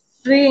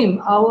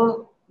frame,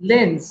 our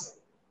lens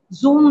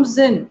zooms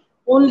in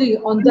only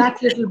on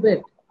that little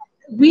bit.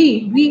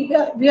 We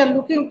are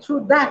looking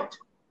through that.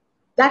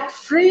 That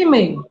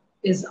framing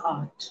is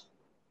art.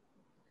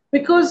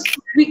 Because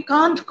we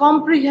can't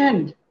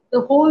comprehend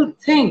the whole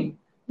thing.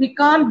 We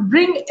can't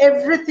bring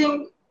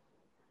everything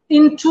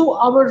into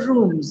our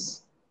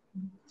rooms.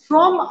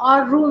 From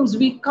our rooms,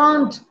 we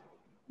can't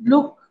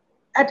look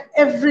at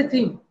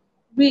everything.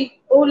 We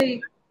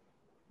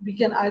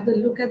can either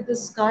look at the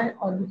sky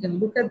or we can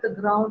look at the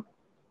ground.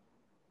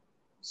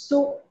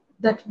 So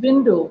that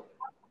window,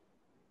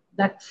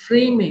 that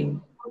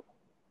framing,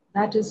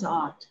 that is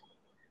art.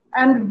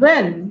 And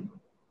when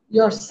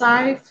your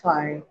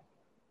sci-fi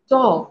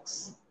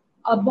talks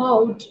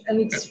about an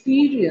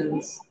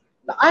experience,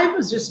 I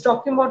was just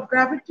talking about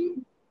gravity.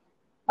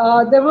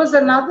 There was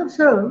another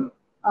film,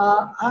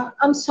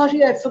 I'm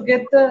sorry, I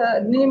forget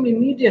the name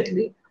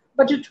immediately,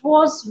 but it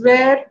was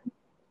where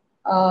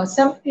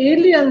some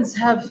aliens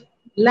have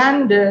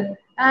landed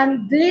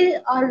and they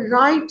are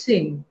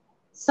writing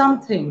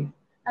something.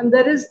 And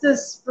there is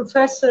this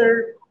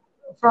professor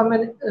from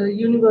a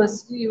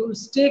university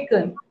who's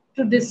taken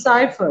to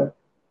decipher.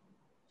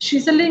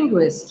 She's a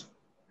linguist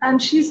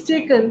and she's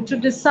taken to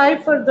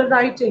decipher the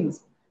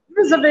writings. It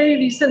was a very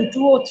recent,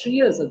 2 or 3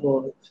 years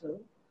ago.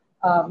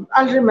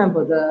 I'll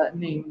remember the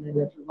name in a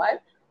little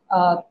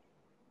while.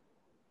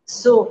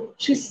 So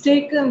she's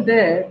taken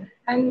there,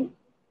 and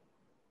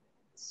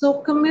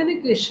so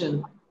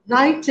communication,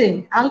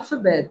 writing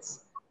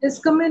alphabets is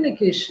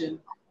communication.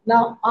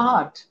 Now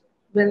art,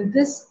 when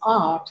this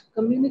art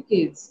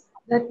communicates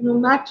that no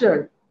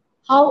matter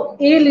how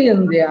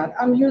alien they are,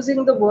 I'm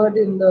using the word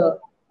in the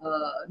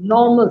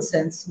normal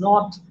sense,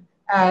 not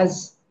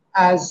as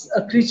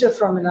a creature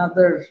from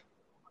another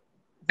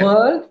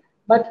world,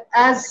 but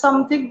as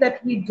something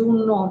that we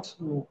do not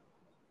know.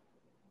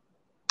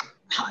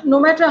 No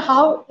matter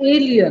how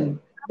alien,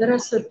 there are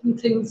certain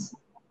things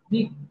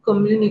we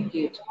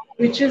communicate,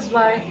 which is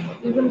why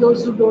even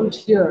those who don't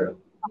hear,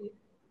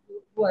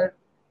 who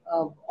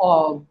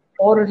are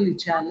orally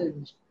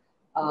challenged,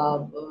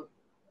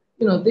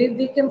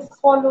 they can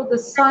follow the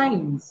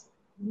signs,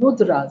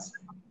 mudras.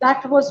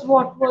 That was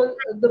what were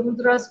the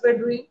mudras were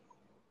doing,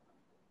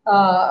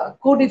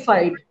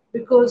 codified,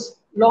 because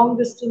long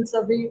distance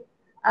away.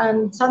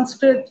 And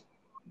Sanskrit,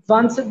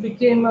 once it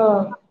became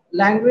a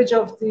language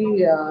of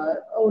the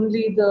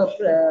only the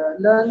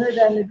learned,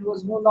 and it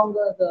was no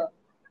longer the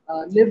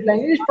lived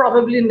language. It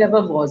probably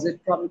never was.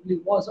 It probably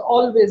was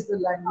always the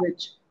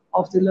language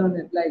of the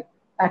learned, like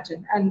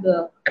Latin. And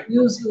the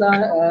used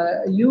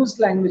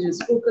languages,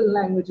 spoken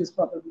languages,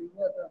 probably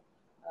were the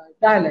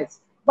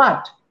dialects.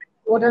 But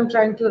what I'm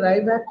trying to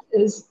arrive at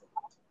is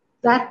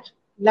that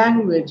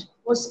language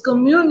was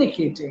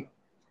communicating.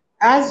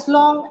 As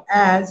long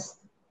as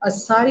a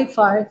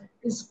sci-fi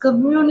is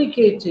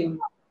communicating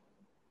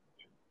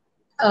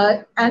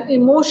an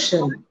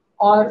emotion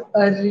or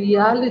a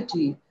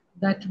reality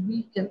that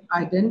we can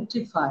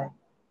identify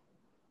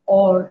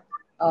or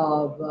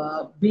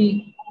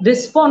be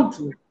respond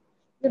to,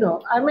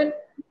 I mean,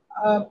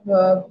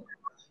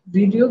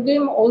 video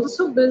game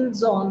also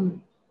builds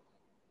on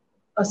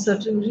a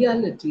certain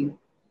reality,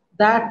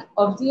 that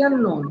of the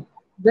unknown.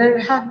 There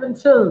have been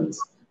films.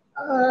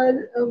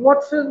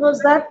 What film was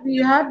that? We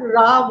had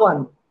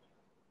Ra1,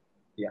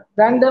 Yeah.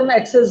 random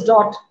access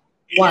dot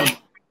one,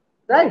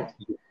 right?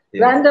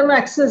 Yeah. Random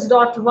access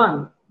dot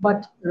one,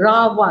 but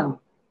Ra1.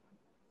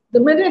 The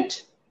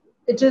minute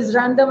it is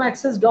random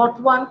access dot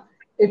one,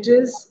 it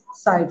is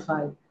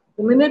sci-fi.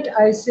 The minute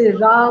I say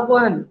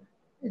Ra1,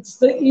 it's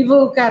the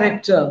evil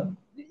character.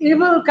 The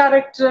evil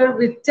character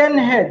with 10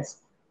 heads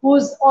who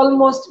is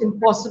almost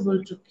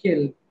impossible to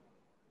kill.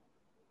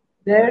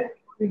 There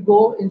we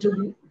go into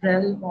the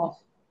realm of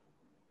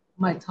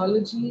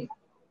mythology,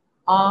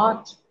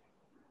 art,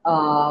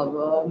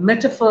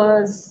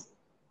 metaphors.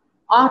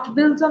 Art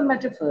builds on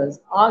metaphors.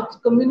 Art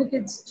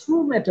communicates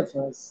through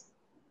metaphors.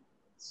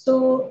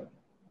 So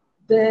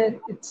there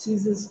it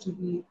ceases to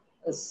be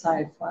a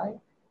sci-fi.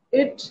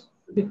 It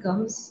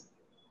becomes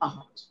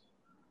art.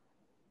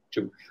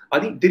 True. I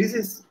think there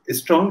is a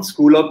strong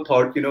school of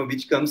thought,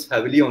 which comes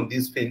heavily on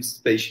these films,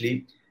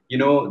 especially.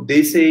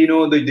 They say,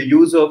 the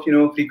use of,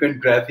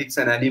 frequent graphics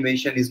and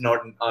animation is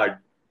not an art.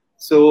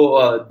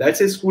 So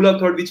that's a school of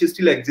thought which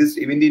still exists.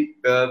 Even the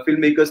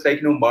filmmakers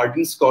like,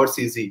 Martin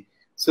Scorsese.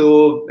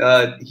 So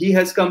he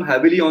has come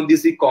heavily on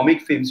these the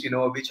comic films,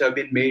 which have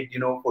been made,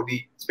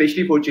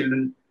 especially for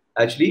children,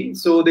 actually.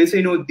 So they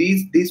say,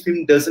 these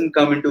film doesn't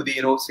come into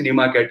the,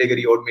 cinema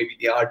category or maybe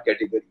the art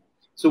category.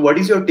 So what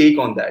is your take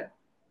on that?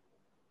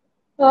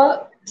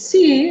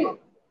 See,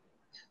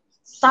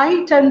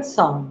 sight and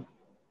sound.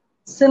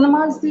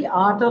 Cinema is the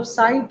art of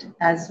sight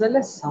as well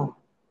as sound.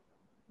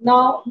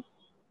 Now,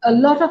 a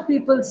lot of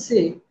people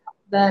say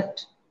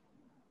that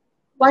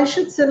why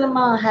should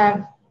cinema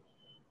have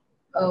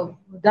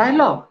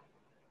dialogue?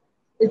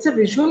 It's a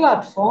visual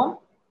art form.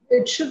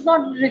 It should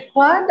not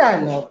require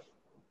dialogue.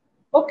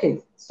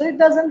 Okay, so it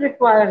doesn't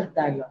require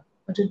dialogue,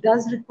 but it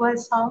does require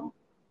sound.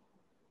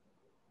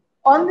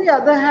 On the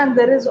other hand,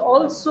 there is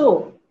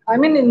also, I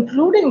mean,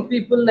 including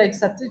people like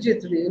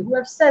Satyajit Ray, who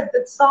have said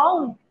that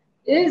sound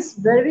is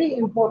very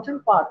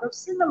important part of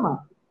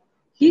cinema.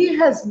 He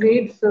has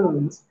made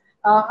films.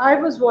 I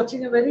was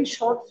watching a very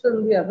short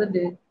film the other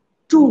day,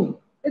 Two.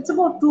 It's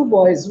about two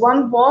boys.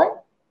 One boy,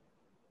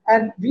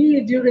 and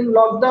we during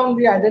lockdown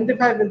we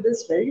identify with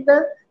this very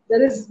well.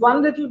 There is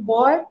one little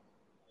boy.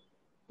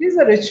 He's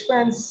a rich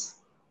man's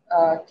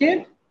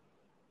kid,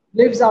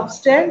 lives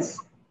upstairs.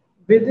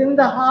 Within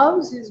the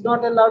house, he's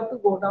not allowed to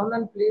go down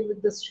and play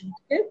with the street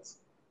kids.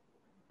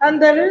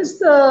 And there is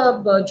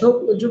the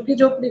Jhuppi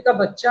Jhopli ka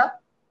bacha.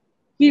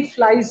 He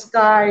flies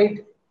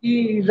kite,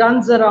 he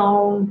runs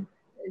around,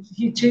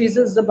 he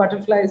chases the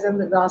butterflies and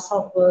the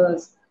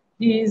grasshoppers,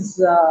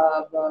 he's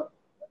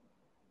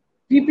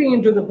peeping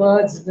into the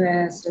bird's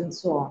nest and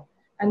so on.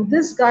 And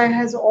this guy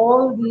has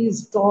all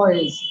these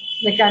toys,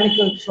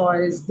 mechanical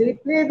toys. They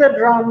play the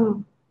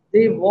drum,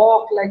 they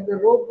walk like the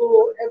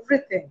robo,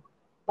 everything.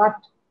 But,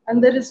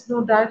 and there is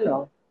no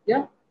dialogue,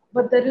 yeah?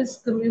 But there is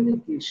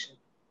communication.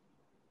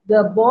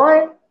 The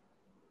boy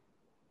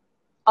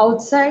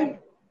outside,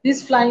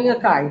 he's flying a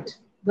kite.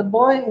 The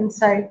boy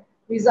inside,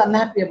 he's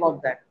unhappy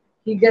about that.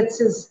 He gets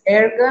his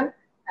air gun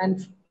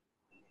and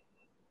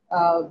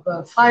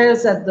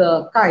fires at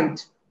the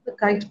kite. The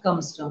kite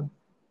comes down.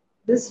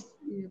 This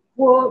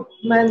poor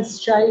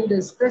man's child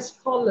is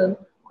crestfallen,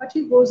 but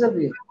he goes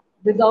away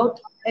without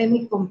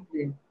any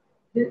complaint.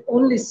 The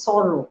only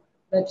sorrow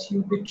that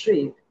you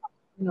betrayed.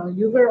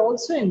 You were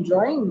also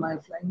enjoying my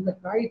flying the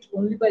kite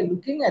only by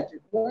looking at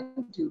it,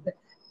 weren't you?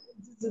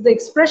 The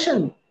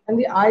expression and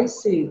the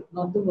eyes say,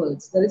 not the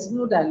words. There is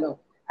no dialogue.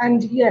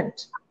 And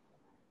yet,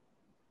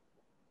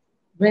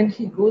 when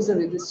he goes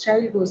away, this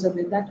child goes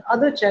away, that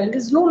other child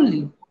is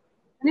lonely.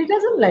 And he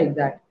doesn't like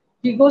that.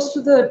 He goes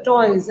to the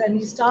toys and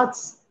he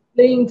starts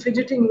playing,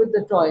 fidgeting with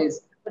the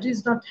toys, but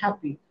he's not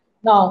happy.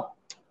 Now,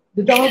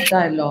 without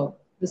dialogue,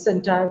 this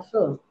entire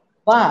film.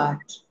 But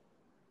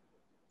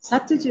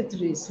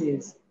Satyajit Ray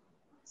says,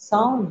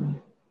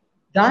 sound,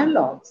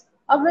 dialogues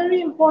are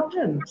very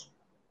important.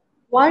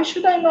 Why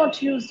should I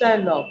not use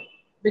dialogue?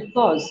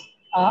 because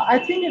I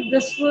think if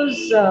this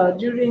was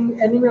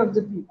during Enemy of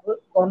the People,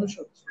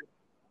 Ganushotsu,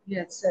 he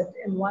had said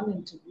in one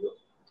interview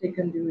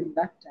taken during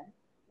that time,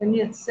 when he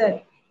had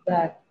said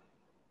that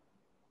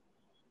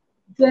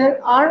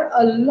there are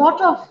a lot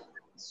of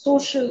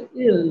social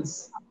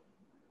ills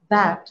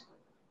that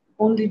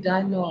only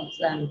dialogues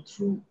and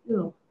through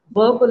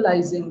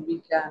verbalizing we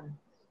can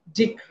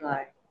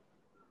decry.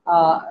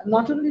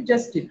 Not only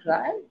just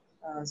decry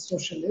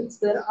social ills,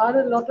 there are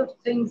a lot of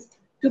things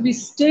to be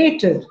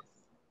stated,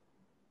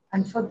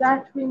 and for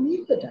that we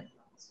need the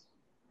dialogues.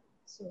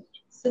 So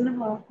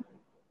cinema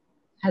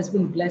has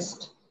been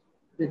blessed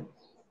with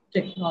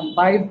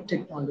by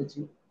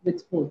technology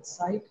with both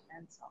sight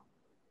and sound.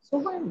 So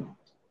why not?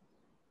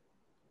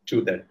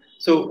 True that.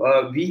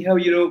 So we have,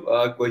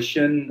 a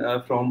question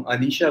from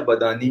Anisha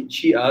Badani.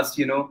 She asked,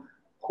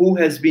 who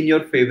has been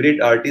your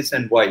favorite artist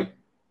and why?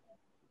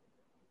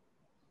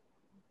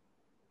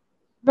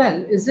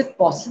 Well, is it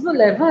possible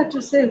ever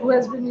to say who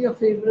has been your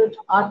favorite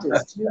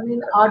artist? You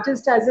mean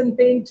artist as in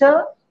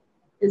painter?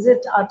 Is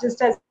it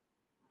artist as in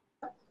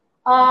painter?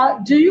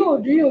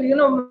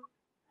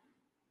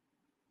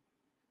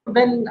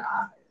 When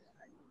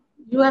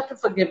you have to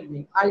forgive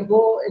me, I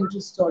go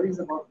into stories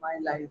about my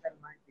life and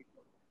my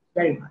people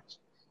very much.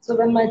 So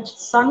when my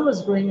son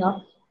was growing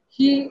up,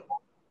 he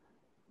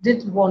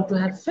didn't want to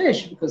have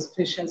fish because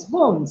fish has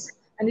bones,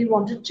 and he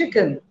wanted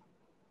chicken.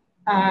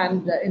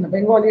 And in a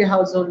Bengali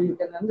household, you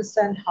can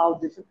understand how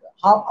difficult,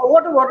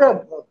 what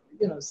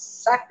a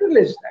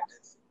sacrilege that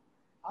is.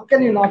 How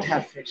can you not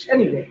have fish?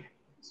 Anyway,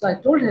 so I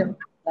told him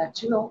that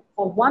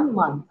for 1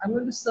 month I'm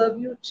going to serve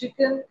you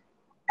chicken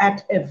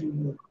at every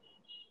meal,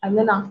 and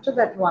then after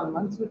that 1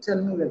 month you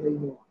tell me whether you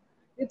want.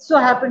 It so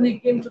happened he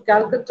came to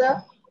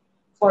Calcutta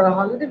for a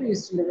holiday. We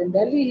used to live in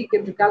Delhi. He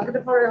came to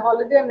Calcutta for a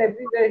holiday, and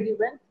everywhere he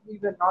went, we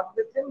were not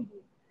with him. He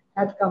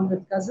had come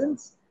with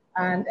cousins,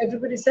 and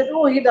everybody said,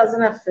 "Oh, he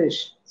doesn't have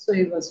fish," so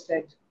he was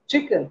fed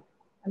chicken.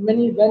 And when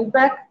he went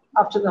back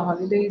after the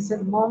holiday, he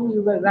said, "Mom,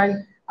 you were right.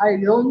 I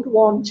don't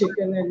want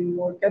chicken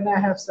anymore. Can I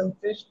have some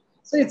fish?"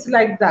 So it's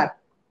like that.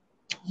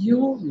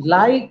 You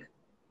like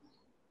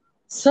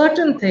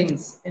certain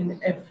things in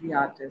every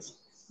artist.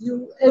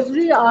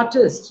 Every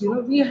artist,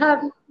 we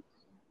have.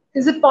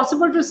 Is it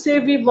possible to say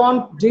we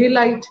want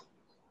daylight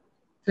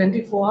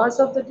 24 hours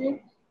of the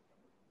day?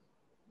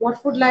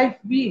 What would life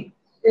be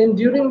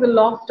during the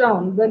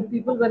lockdown when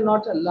people were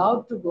not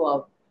allowed to go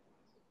out?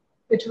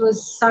 It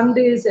was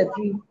Sundays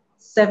every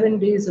 7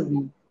 days a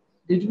week.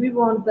 Did we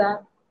want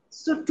that?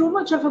 So, too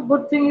much of a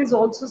good thing is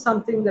also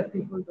something that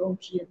people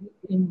don't really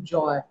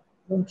enjoy,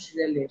 don't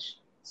relish.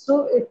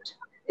 So, it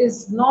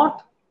is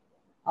not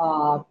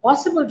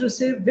possible to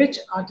say which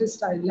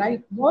artist I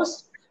like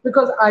most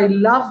because I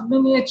love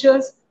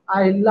miniatures,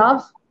 I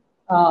love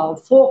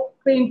folk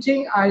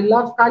painting, I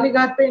love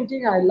Kalighat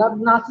painting, I love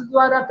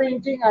Nathdwara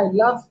painting, I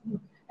love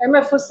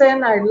M.F.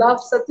 Hussain, I love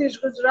Satish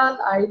Gujral,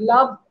 I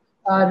love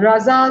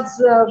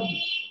Razaz's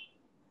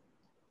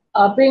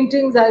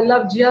paintings, I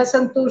love Jia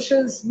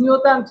Santosh's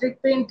Neo-Tantric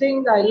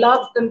paintings, I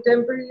love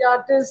contemporary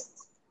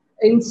artists,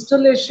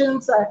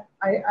 installations,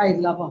 I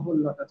love a whole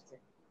lot of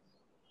things.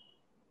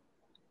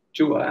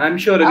 True. I'm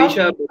sure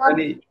Anisha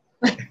Badani.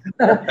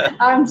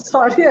 I'm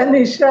sorry,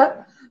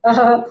 Anisha.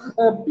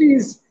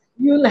 Please,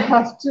 you'll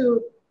have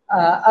to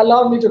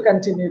allow me to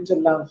continue to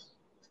love.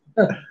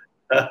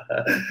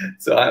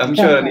 So I'm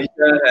sure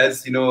Anisha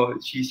has,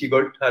 she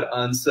got her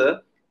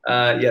answer.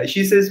 Yeah,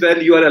 she says,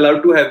 well, you are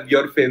allowed to have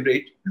your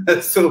favorite.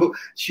 So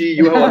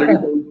you have already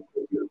told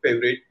your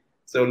favorite.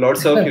 So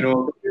lots of,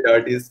 favorite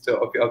artists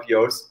of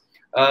yours.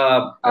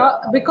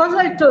 Because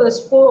I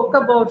spoke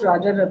about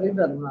Raja Ravi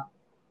Verma,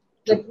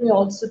 let me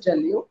also tell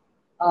you,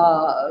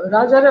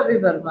 Raja Ravi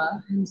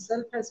Verma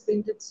himself has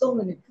painted so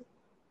many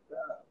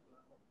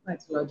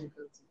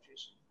mythological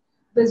situations.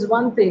 There's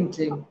one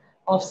painting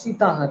of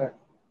Sita Haran.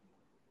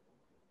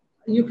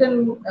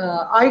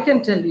 I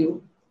can tell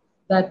you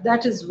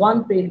that is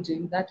one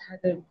painting that had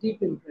a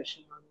deep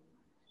impression on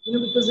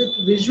me. Because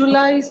it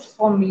visualized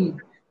for me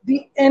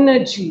the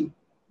energy,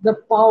 the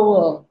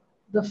power,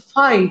 the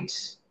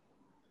fight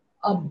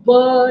a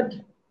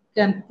bird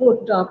can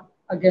put up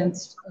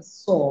against a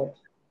sword.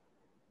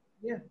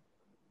 Yeah.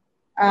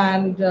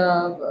 And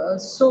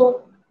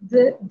so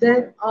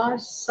there are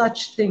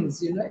such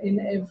things, in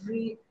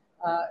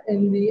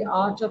in the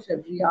art of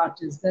every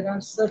artist. There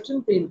are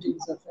certain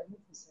paintings of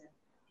Hussain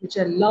which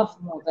I love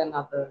more than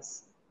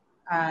others,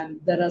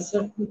 and there are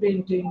certain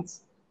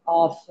paintings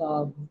of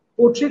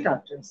portrait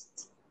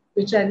artists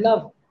which I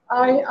love.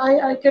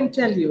 I can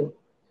tell you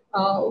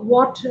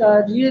what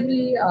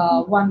really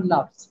one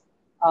loves.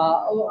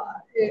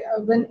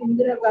 When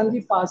Indira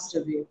Gandhi passed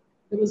away,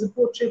 there was a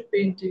portrait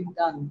painting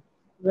done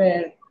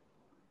where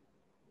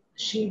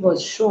she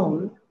was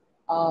shown,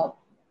 uh,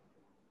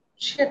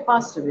 she had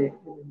passed away,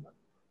 remember,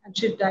 and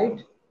she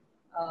died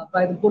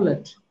by the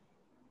bullet.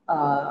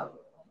 Uh,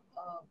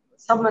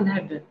 Someone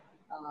had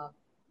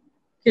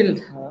killed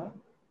her,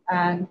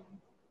 and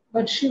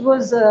but she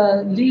was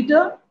a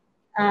leader,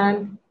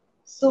 and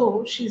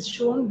so she's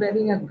shown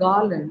wearing a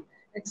garland,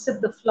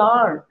 except the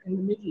flower in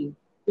the middle,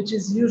 which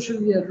is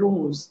usually a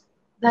rose,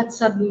 that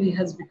suddenly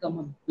has become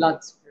a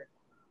blood spread.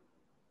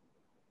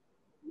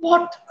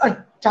 What a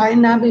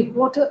dynamic,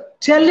 what a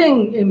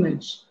telling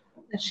image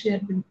that she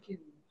had been killed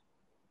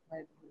by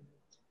the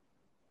bullet.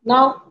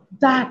 Now,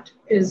 that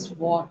is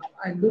what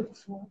I look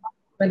for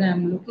when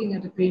I'm looking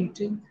at a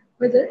painting,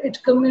 whether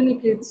it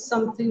communicates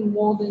something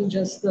more than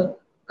just the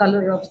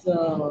color of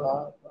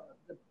the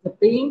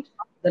paint,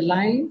 the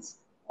lines,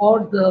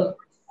 or the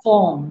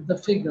form, the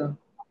figure.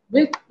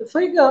 With the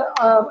figure,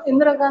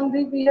 Indira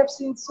Gandhi, we have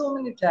seen so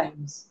many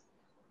times,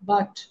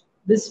 but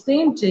this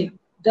painting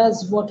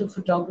does what a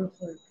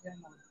photographer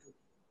cannot do.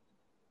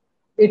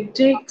 It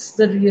takes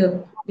the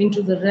real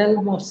into the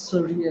realm of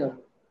surreal,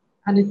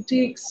 and it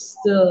takes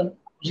the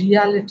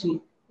reality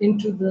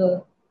into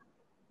the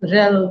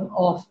realm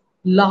of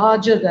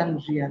larger than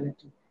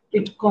reality.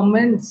 It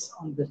comments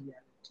on the reality.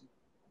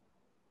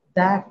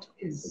 That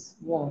is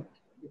what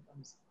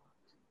becomes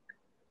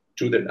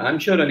True that. I'm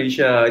sure,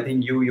 Anisha, I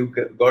think you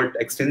got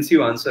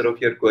extensive answer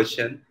of your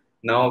question.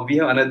 Now we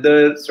have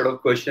another sort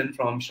of question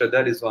from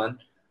Shraddha Rizwan.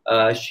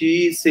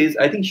 She says,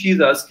 I think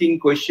she's asking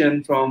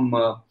question from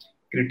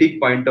critic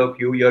point of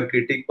view, your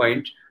critic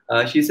point.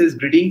 She says,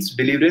 greetings,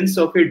 deliverance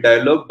of a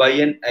dialogue by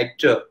an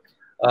actor.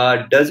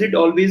 Does it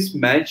always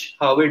match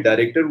how a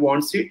director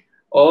wants it,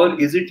 or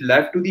is it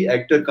left to the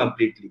actor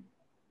completely?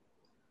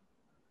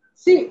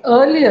 See,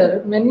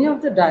 earlier, many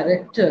of the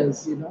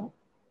directors,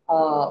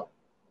 uh,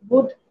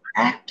 would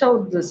act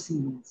out the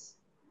scenes.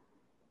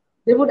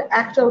 They would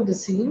act out the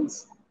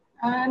scenes,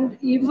 and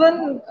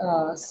even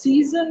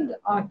seasoned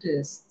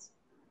artists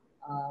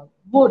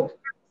would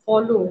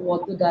follow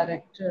what the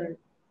director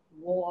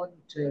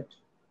wanted,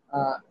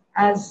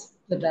 as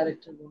the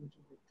director wanted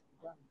it to be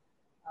done,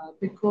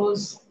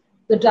 because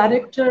the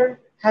director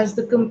has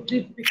the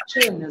complete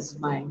picture in his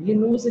mind. He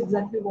knows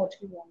exactly what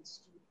he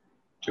wants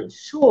to True.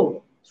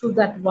 show through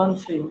that one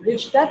frame,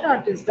 which that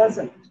artist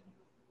doesn't.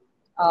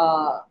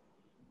 Uh,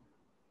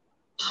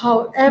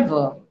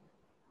 However,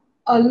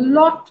 a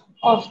lot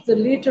of the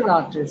later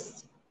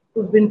artists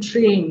who've been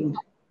trained,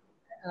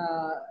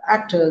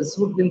 actors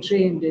who've been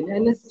trained in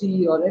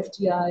NST or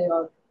FTI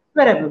or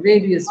wherever,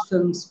 various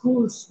film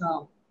schools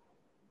now,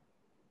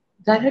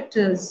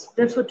 directors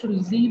prefer to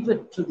leave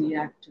it to the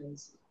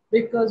actors,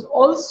 because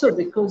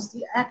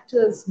the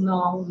actors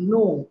now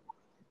know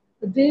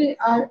they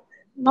are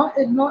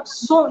not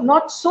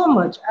so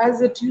much as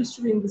it used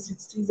to be in the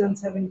 60s and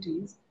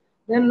 70s.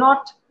 They're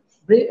not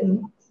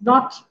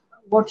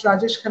what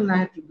Rajesh Khanna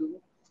had to do.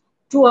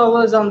 2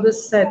 hours on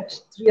this set,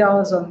 3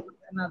 hours on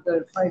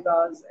another, 5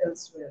 hours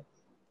elsewhere.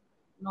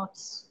 Not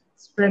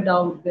spread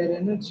out their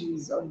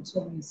energies on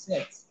so many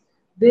sets.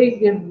 They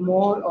give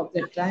more of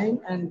their time,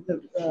 and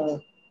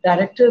the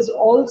directors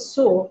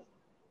also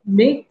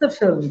make the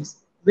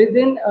films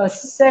within a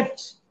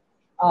set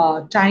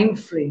time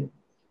frame.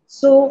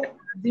 So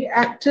the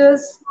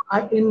actors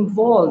are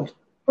involved.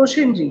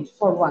 Proshenji,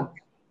 for one,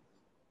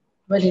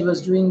 when he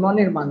was doing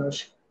Monir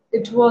Manush,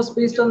 it was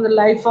based on the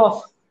life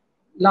of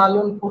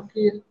Lalon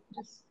Phokir.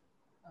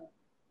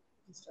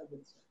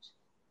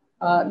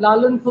 Uh,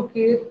 Lalon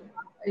Phokir,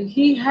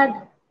 he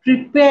had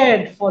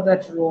prepared for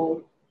that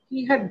role.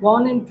 He had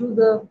gone into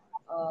the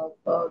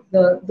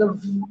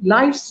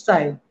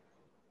lifestyle.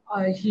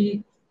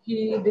 He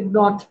did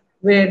not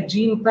wear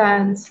jean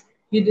pants.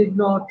 He did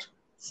not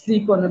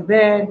sleep on a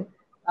bed.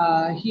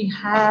 He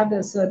had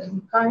a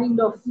certain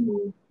kind of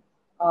food,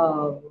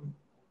 uh,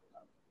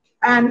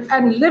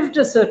 and lived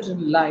a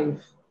certain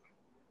life,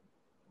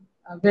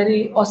 a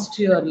very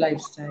austere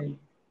lifestyle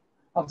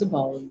of the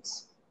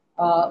bowels.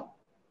 Uh,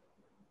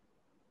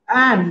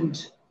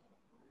 and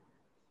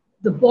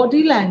the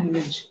body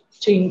language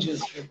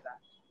changes with that.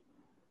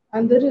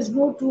 And there is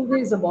no two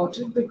ways about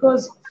it,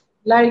 because,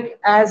 like,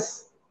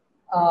 as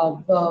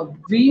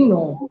we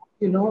know,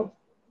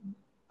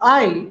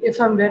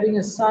 if I'm wearing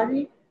a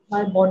sari,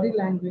 my body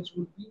language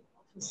would be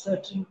of a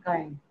certain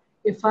kind.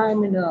 If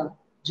I'm in a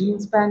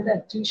jeans pant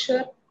and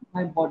t-shirt,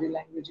 my body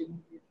language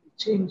immediately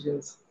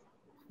changes.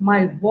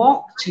 My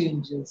walk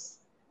changes.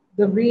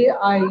 The way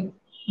I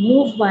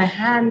move my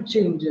hand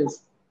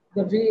changes.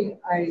 The way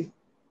I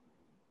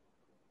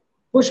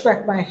push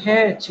back my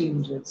hair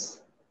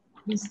changes.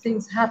 These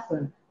things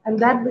happen, and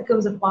that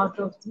becomes a part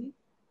of the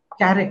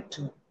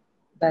character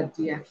that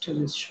the actor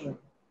is showing.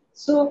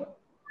 So,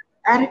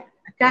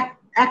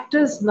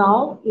 actors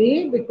now,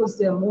 A, because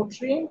they are more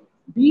trained,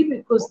 B,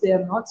 because they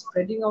are not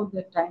spreading out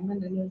their time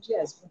and energy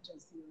as much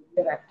as the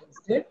earlier actors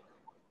did,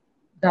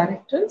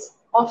 directors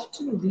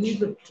often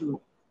leave it to.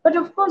 But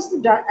of course,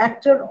 the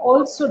actor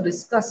also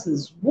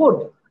discusses,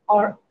 would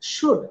or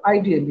should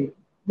ideally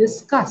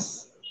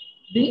discuss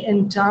the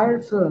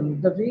entire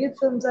film. The way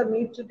films are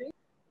made today,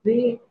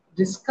 they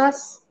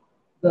discuss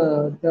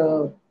the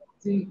the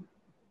the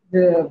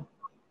the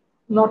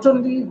not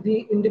only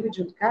the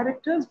individual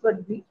characters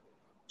but the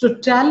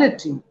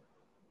totality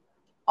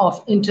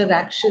of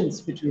interactions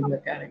between the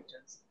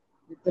characters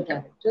with the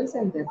directors,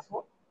 and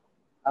therefore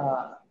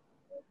uh,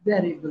 they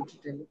are able to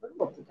deliver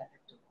what the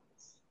director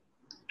wants.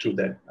 True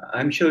that.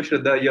 I'm sure,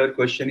 Shraddha, your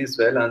question is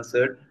well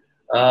answered.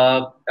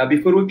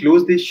 Before we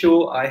close this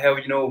show, I have,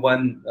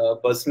 one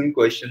personal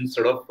question,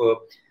 sort of,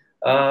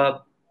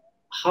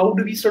 how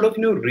do we sort of,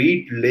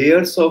 read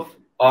layers of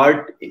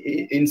art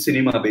in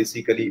cinema,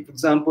 basically? For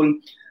example,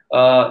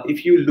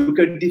 if you look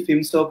at the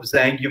films of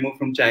Zhang Yimou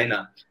from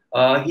China,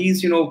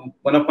 he's,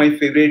 one of my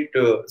favorite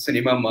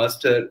cinema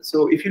master.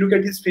 So if you look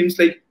at his films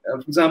like,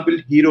 for example,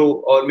 Hero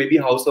or maybe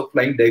House of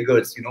Flying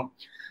Daggers,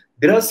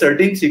 there are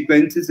certain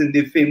sequences in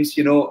the films,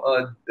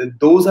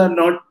 those are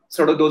not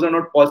those are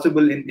not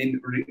possible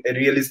in a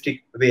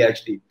realistic way,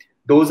 actually.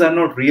 Those are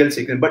not real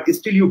sequences, but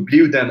still you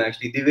believe them,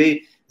 actually. The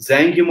way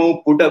Zhang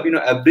Yimou put up,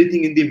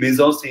 everything in the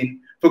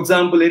mise-en-scene. For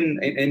example,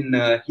 in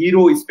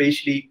Hero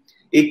especially,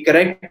 a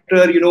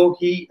character,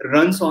 he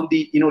runs on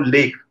the,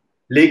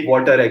 lake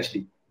water,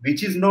 actually,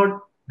 which is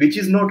not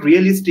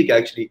realistic,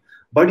 actually.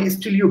 But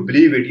still you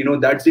believe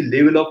it, that's the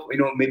level of,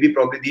 maybe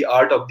probably the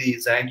art of the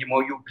Zhang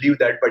Yimou. You believe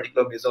that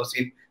particular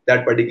mise-en-scene,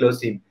 that particular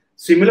scene.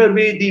 Similar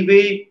way, the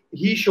way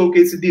he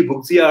showcases the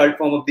wuxia art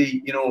form of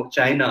the,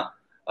 China,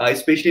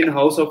 especially in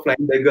House of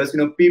Flying Daggers,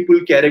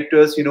 people,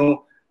 characters,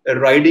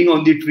 riding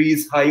on the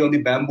trees, high on the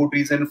bamboo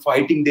trees and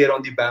fighting there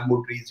on the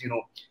bamboo trees,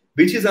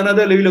 which is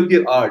another level of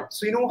the art.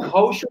 So,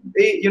 how should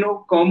they,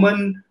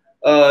 common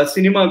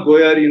cinema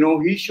goer,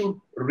 he should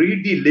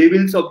read the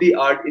levels of the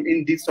art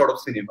in this sort of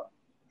cinema.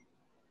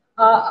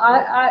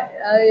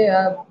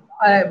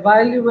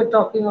 While you were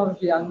talking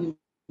of Yang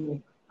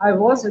Yu, I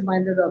was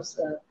reminded of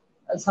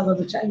some of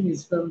the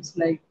Chinese films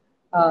like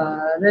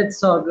Red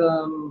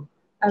Sorghum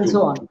and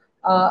so on.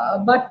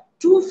 But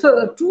two of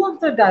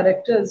the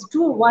directors,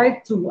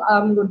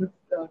 I'm going to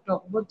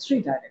talk about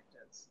three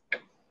directors.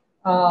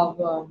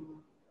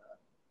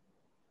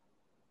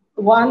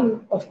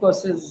 One, of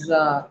course, is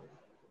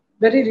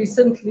very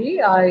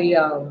recently I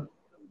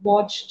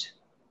watched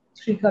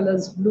Three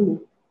Colors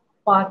Blue,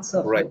 parts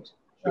of it.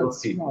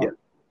 Yeah.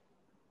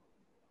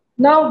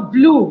 Now,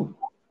 blue,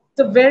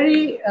 the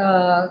very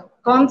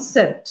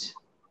concept.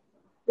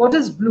 What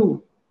is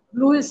blue?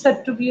 Blue is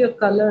said to be a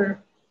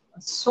color,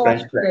 a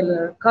soft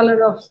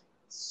color of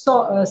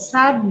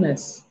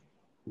sadness.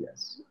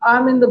 Yes.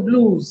 I'm in the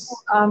blues.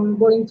 I'm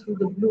going through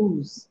the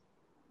blues.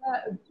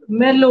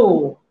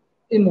 Mellow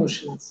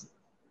emotions.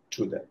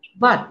 True that.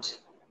 But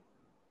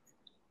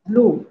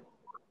blue,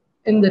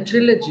 in the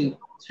trilogy,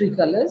 Three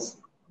Colors,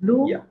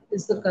 blue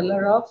is the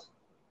color of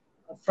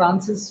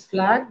France's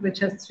flag, which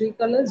has three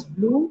colors: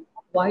 blue,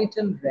 white,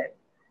 and red.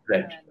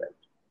 Red.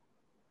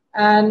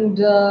 And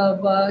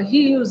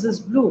he uses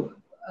blue.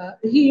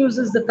 He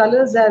uses the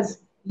colors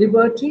as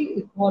liberty,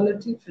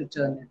 equality,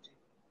 fraternity.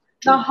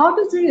 Now, how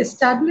does he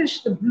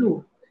establish the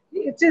blue?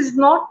 It is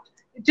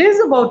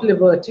about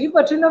liberty,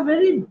 but in a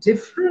very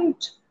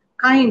different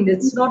kind.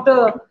 It's not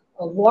a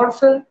war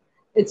film.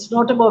 It's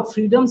not about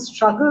freedom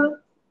struggle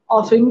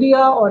of India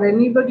or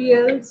anybody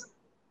else.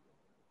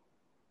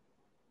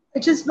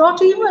 It is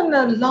not even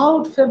a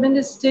loud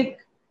feministic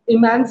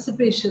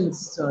emancipation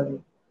story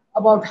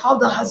about how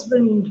the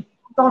husband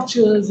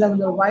tortures and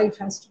the wife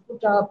has to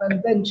put up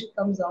and then she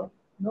comes out.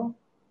 No.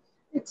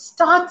 It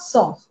starts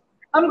off.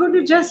 I'm going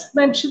to just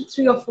mention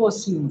 3 or 4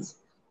 scenes.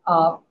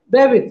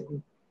 Bear with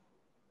me.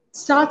 It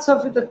starts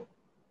off with a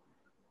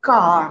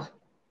car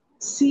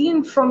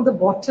seen from the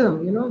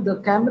bottom.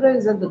 The camera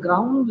is at the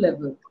ground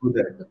level.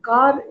 The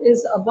car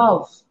is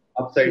above.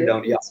 Upside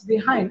down, yeah. It's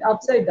behind,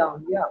 upside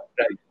down, yeah.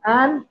 Right.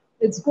 And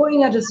it's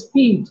going at a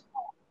speed.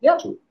 Yeah.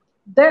 True.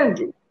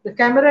 Then the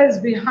camera is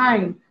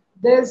behind.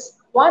 There's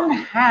one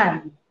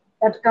hand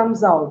that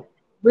comes out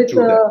with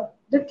a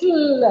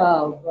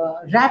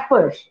little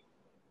wrapper.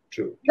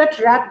 True. That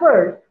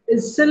wrapper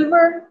is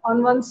silver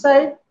on one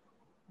side,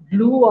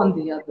 blue on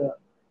the other.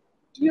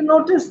 You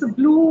notice the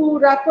blue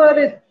wrapper,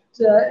 it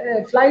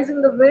flies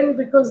in the wind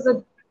because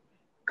the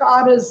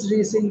car is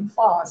racing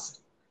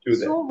fast.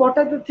 So what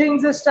are the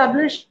things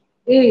established?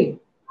 A,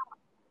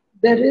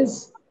 there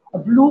is a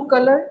blue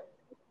color.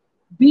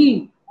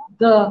 B,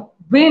 the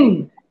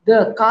wind,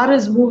 the car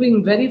is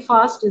moving very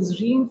fast, is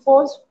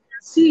reinforced.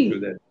 C,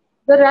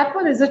 the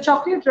wrapper is a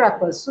chocolate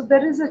wrapper. So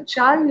there is a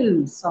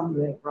child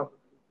somewhere probably.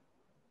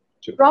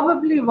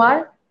 Probably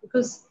why?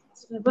 Because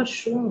it's never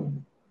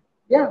shown.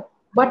 Yeah.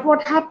 But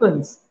what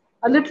happens?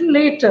 A little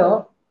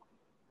later,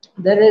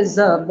 there is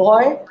a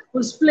boy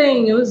who's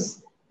playing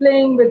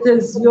with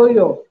his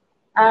yo-yo.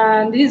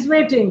 And he's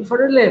waiting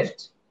for a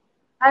lift.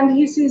 And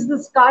he sees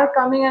this car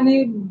coming and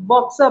he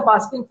walks up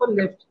asking for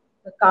lift.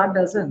 The car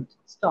doesn't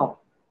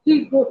stop.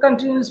 He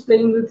continues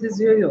playing with his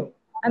yo-yo.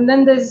 And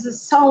then there's a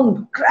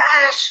sound,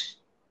 crash.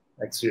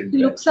 Accident. He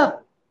looks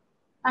up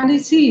and he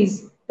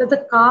sees that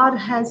the car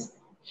has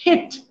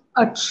hit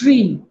a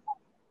tree.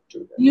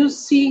 You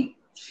see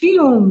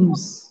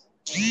fumes.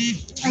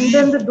 And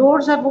then the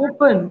doors have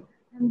opened.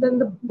 And then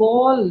the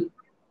ball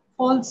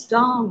falls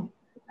down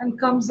and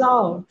comes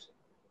out.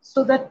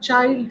 So that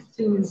child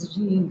thing is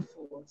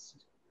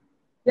reinforced.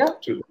 Yeah?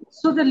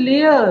 So the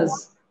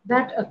layers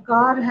that a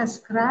car has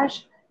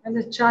crashed and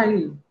a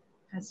child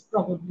has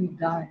probably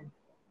died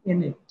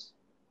in it.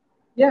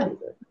 Yeah.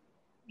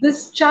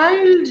 This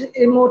child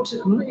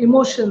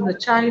emotion, the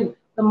child,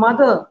 the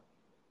mother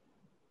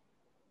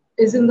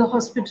is in the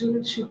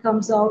hospital. She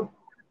comes out.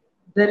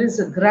 There is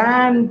a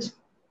grand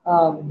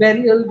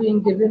burial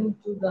being given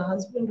to the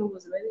husband, who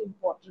was a very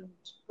important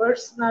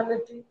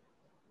personality.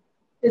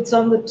 It's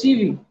on the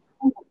TV.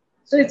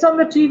 So it's on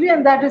the TV,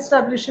 and that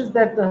establishes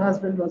that the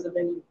husband was a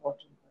very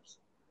important person.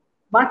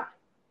 But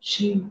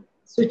she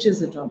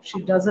switches it off.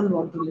 She doesn't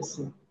want to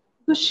listen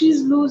because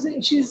she's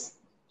losing. She's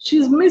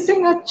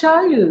missing her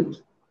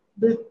child.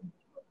 The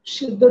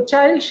the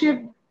child she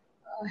had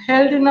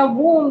held in her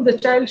womb, the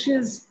child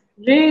she's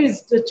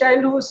raised, the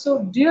child who was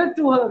so dear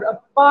to her, a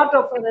part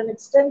of her, an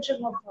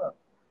extension of her.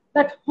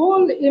 That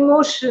whole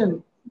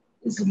emotion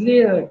is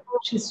layered.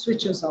 She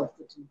switches off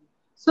the TV.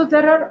 So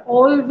there are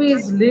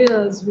always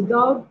layers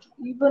without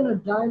even a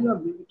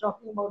dialogue. We were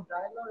talking about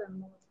dialogue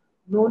and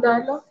no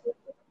dialogue.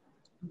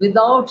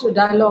 Without a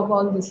dialogue,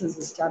 all this is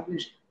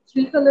established.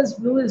 Three Colors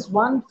Blue is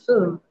one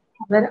film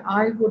where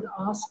I would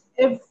ask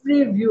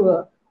every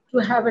viewer to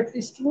have at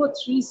least 2 or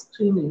 3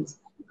 screenings,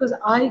 because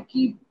I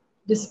keep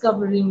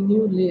discovering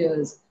new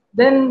layers.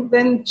 Then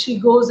when she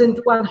goes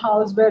into one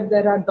house where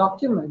there are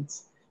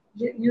documents,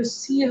 you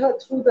see her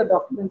through the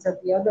documents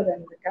at the other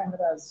end, the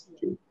cameras.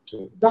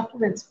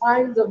 Documents,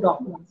 files of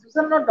documents. Those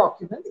are not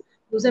documents,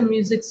 those are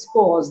music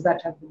scores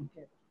that have been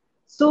kept.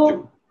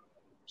 So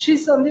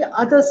she's on the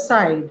other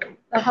side.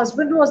 The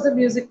husband was the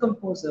music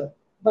composer,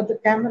 but the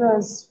camera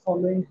is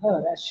following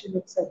her as she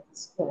looks at the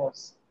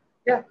scores.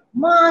 Yeah,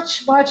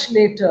 much, much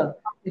later,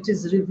 it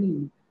is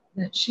revealed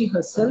that she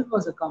herself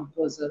was a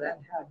composer and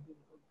had been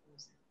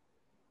composing.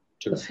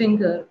 The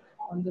finger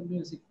on the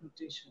music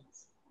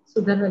notations. So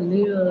there are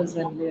layers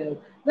and layers.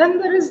 Then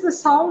there is the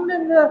sound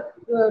and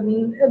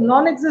the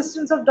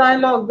non-existence of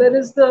dialogue. There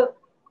is the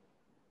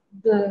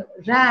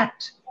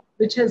rat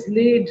which has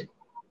laid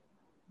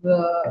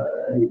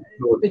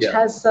which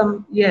has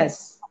some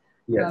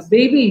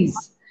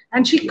babies,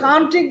 and she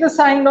can't take the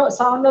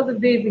sound of the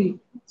baby,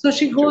 so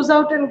she goes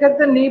out and gets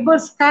the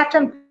neighbor's cat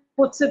and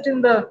puts it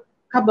in the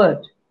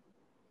cupboard,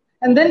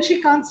 and then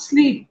she can't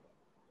sleep.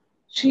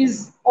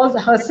 She's also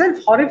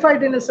herself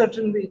horrified in a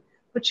certain way,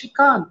 but she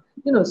can't,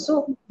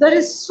 so there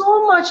is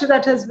so much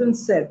that has been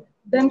said.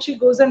 Then she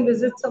goes and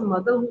visits a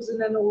mother who's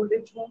in an old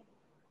age home.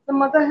 The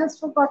mother has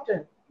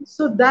forgotten.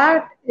 So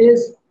that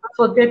is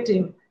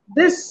forgetting.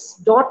 This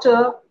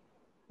daughter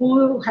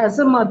who has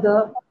a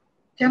mother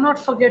cannot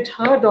forget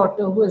her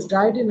daughter who has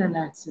died in an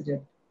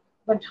accident.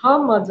 But her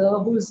mother,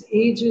 who's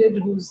aged,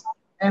 whose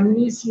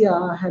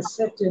amnesia has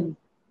set in,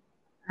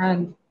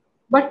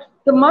 but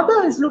the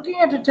mother is looking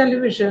at a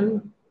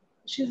television.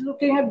 She's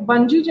looking at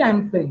bungee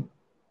jumping,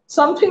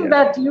 something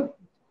that you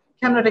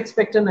cannot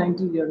expect a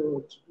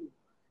 90-year-old to do.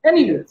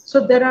 Anyway,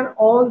 so there are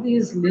all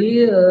these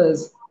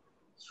layers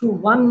through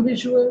one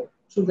visual,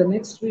 through the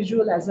next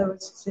visual, as I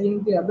was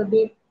saying the other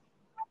day,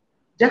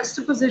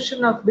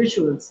 juxtaposition of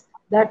visuals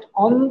that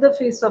on the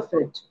face of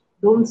it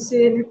don't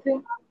say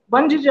anything.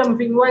 Bungee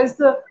jumping, why is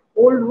the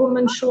old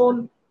woman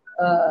shown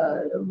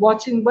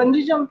watching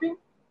bungee jumping?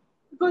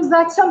 Because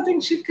that's something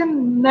she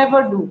can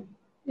never do.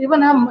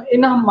 Even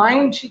in her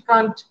mind, she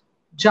can't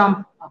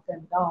jump up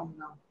and down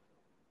now.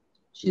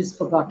 She's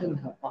forgotten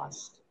her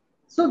past.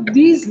 So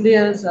these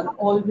layers are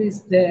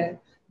always there.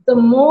 The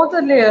more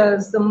the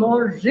layers, the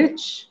more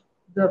rich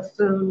the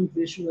film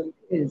visual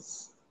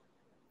is.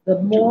 The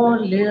more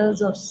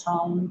layers of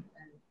sound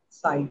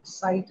and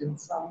sight and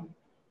sound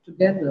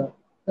together,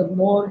 the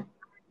more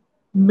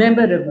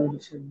memorable the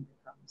film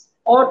becomes.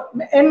 Or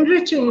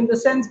enriching, in the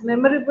sense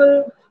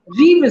memorable,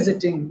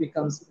 revisiting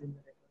becomes memorable.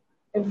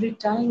 Every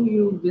time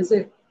you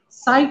visit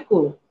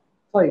Psycho,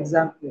 for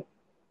example,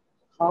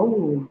 how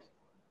old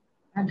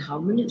and how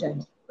many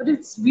times? But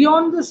it's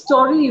beyond the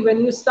story. When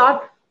you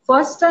start,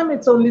 first time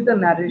it's only the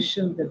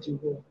narration that you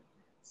go.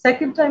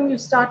 Second time you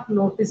start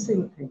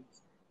noticing things.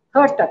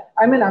 Third time,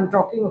 I mean, I'm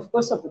talking, of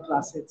course, of the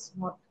classics,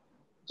 not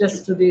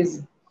just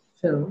today's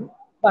film.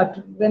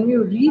 But when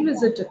you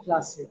revisit a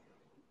classic,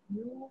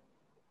 you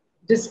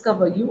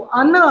discover, you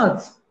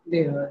unearth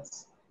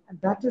layers. And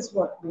that is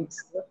what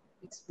makes the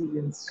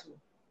experience so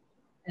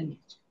enriching.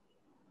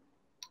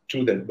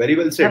 True that. Very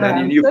well said.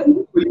 And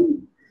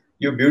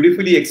you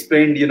beautifully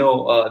explained,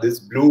 this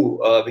Blue,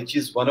 which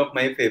is one of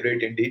my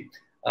favorite indeed.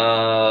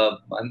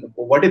 And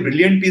what a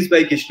brilliant piece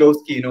by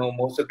Kieślowski.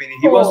 Most of it,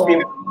 he was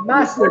famous.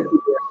 Massive.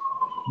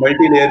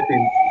 Multi-layer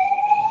film.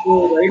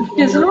 So, right?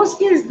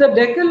 Kieślowski is the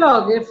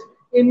Decalogue. If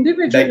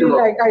individually,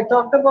 like I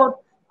talked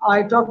about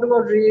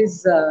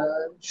Ray's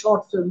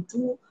short film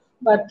too,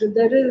 but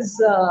there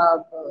is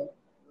a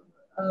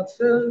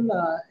film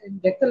in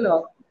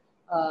Decalogue,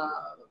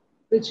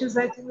 which is,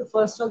 I think, the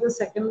first or the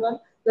second one.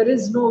 There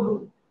is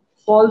no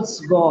false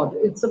god.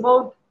 It's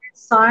about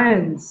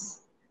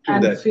science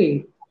and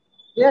faith.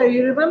 Yeah,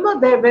 you remember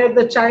there where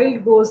the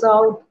child goes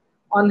out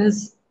on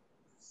his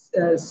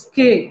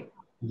skate.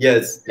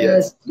 Yes.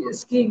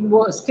 Skating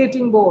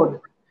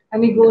board,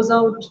 and he goes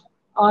out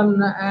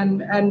on,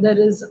 and there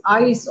is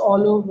ice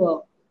all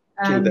over,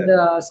 and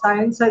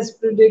science has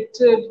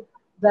predicted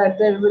that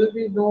there will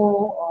be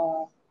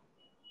no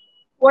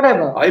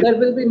whatever. I There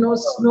will be no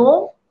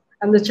snow,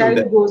 and the true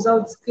that, child goes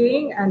out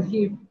skiing and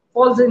he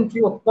falls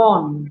into a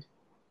pond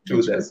true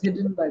which that, was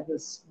hidden by the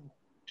snow.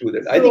 true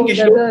that. I think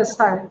So there's a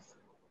science.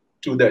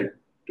 true that,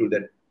 true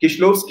that.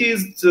 Kishlovsky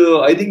is,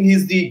 I think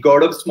he's the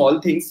god of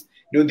small things.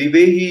 The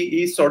way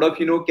he sort of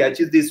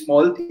catches these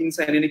small things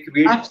and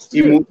create emotions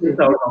Absolutely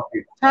out of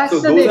it.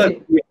 So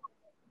fascinating.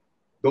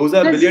 those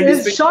are brilliant, His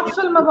especially. short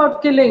film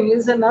about killing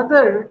is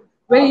another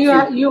where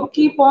Absolutely, you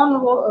keep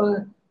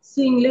on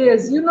seeing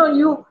layers.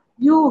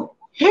 You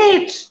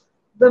hate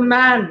the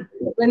man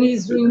when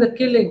he's doing the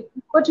killing,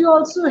 but you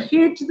also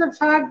hate the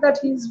fact that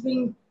he's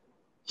being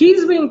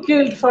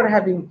killed for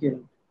having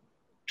killed.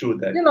 true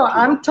that, true that.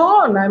 I'm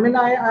torn. I mean,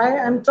 I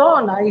am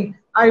torn.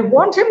 I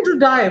want him to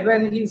die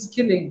when he's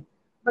killing,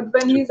 but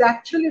when True, he's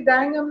actually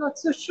dying, I'm not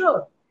so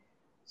sure.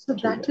 So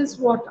true that that. is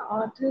what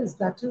art is.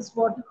 That is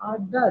what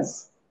art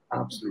does. It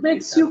Absolutely,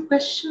 makes you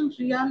question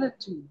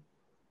reality,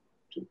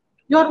 true,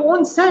 your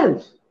own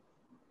self.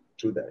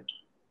 true that.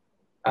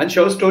 And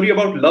show a story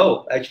about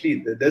love.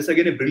 Actually, there's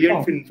again a brilliant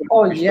Oh, film for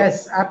oh Kishlo.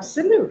 yes,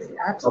 absolutely,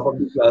 Top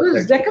absolutely. of the class, Those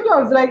actually.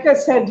 decalogues, like I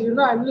said,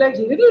 I'm like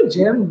little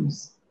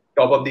gems.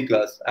 Top of the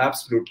class.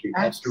 Absolutely,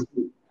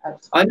 absolutely.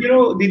 Absolutely, And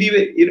absolutely.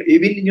 Didi,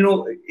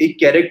 even a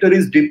character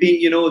is dipping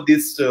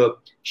this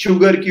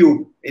sugar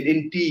cube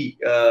in tea,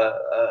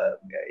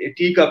 a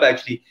teacup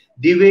actually.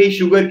 The way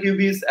sugar cube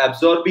is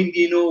absorbing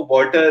the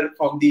water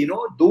from the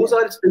those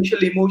are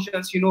special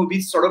emotions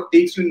which sort of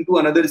takes you into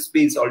another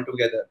space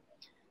altogether.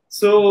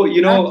 So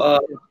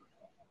Absolutely.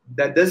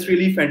 that's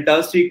really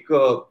fantastic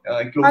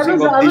I closing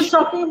was of I this was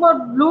show. talking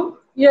about Blue.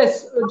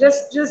 Yes,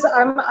 just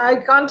I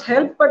can't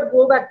help but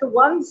go back to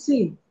one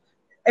scene.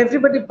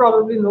 Everybody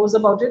probably knows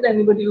about it.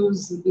 Anybody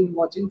who's been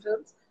watching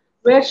films,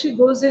 where she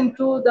goes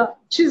into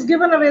she's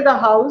given away the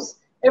house.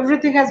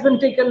 Everything has been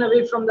taken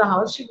away from the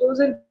house. She goes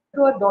into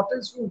her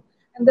daughter's room,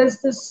 and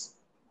there's this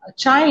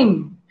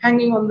chime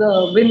hanging on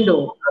the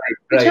window,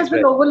 which Right, has right,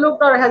 been right,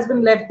 overlooked or has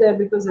been left there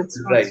because it's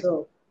not right.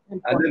 so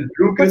And then important.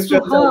 blue But to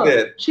crystals are her,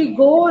 there. she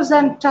goes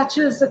and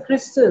touches the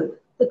crystal.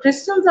 The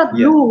crystals are Yes,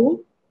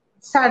 blue,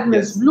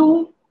 sadness, yes,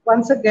 blue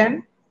once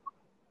again,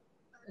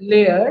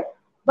 layered,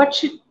 but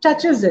she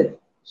touches it.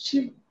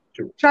 She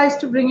true. tries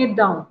to bring it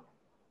down.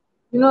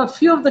 A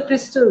few of the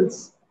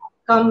crystals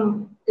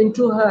come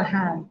into her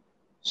hand.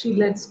 She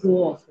lets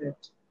go of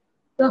it.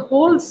 The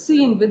whole True.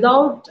 scene,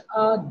 without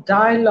a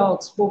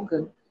dialogue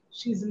spoken,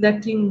 she's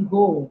letting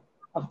go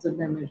of the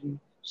memory.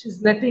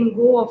 She's letting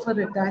go of her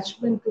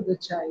attachment to the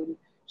child.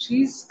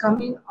 She's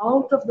coming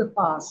out of the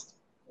past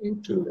True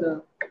into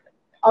that.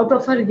 out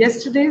of her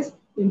yesterdays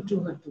into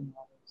her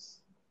tomorrows.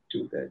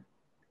 True that.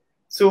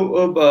 So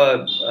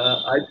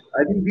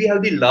I think we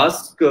have the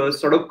last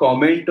sort of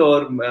comment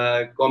or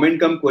comment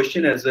come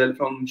question as well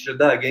from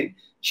Shraddha again.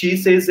 She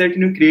says that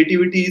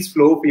creativity is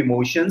flow of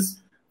emotions.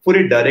 For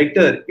a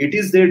director, it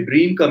is their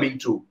dream coming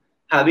true.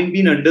 Having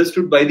been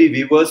understood by the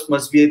viewers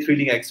must be a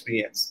thrilling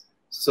experience.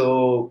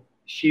 So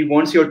she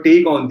wants your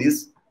take on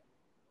this.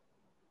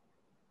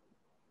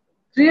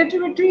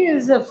 Creativity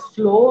is a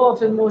flow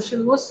of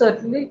emotion, most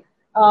certainly.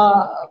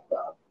 Uh,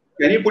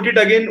 Can you put it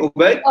again,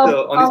 Ubaid, a,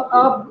 on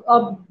a, his?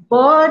 a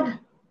bird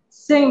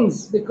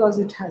sings because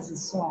it has a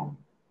song,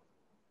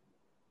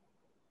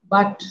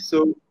 but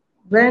So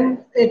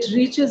when it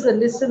reaches a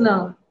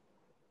listener,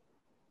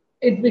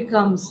 it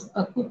becomes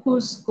a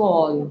cuckoo's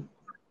call.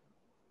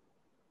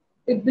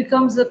 It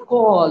becomes a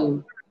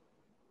call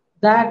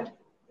that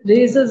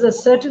raises a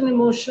certain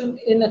emotion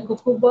in a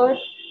cuckoo bird.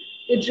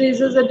 It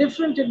raises a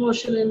different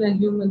emotion in a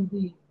human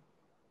being.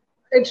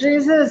 It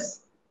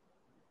raises,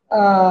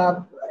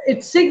 uh,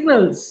 it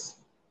signals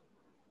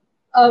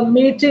a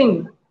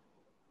mating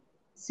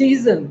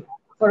season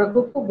for a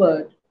cuckoo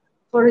bird.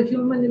 For a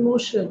human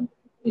emotion,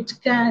 it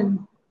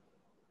can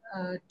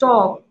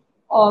talk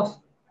of,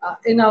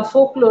 in our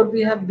folklore,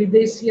 we have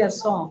Videsiya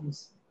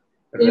songs.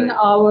 In right,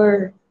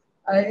 our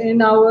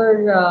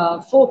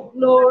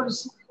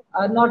folklores,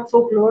 not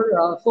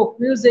folklore, folk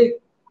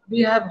music,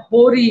 we have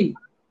Hori.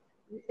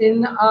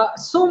 In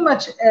so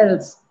much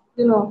else,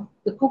 the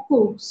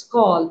cuckoo's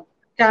call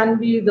can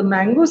be the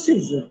mango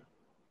season.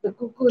 The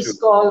cuckoo's true.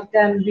 call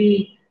can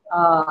be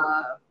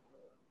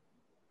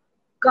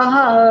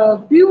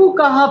piu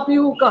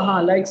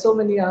kaha, like so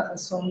many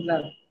songs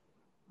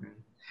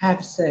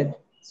have said.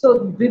 So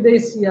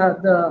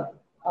Videsiya, the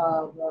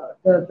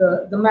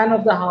man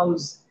of the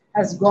house,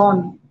 has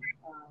gone.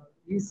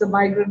 He's a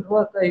migrant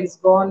worker. He's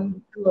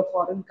gone to a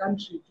foreign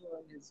country to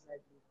earn his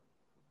livelihood.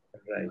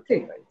 Right,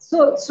 Okay, right,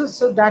 so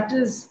that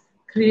is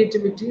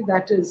creativity.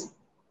 That is,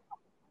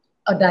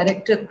 a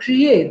director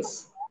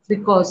creates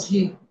because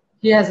he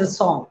has a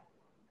song.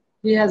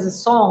 He has a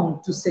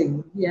song to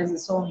sing. He has a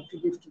song to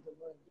give to the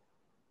world.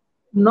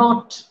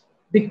 Not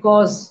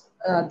because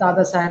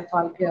Dada Saheb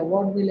Phalke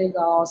award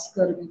मिलेगा,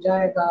 Oscar में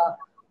जाएगा,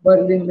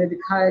 Berlin में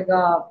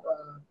दिखाएगा,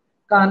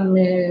 कान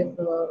में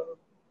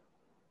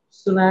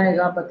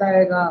सुनाएगा,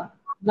 बताएगा.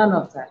 None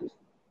of that.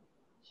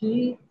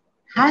 He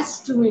has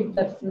to make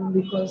that film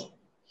because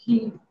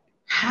he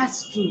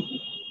has to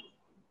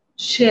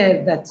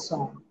share that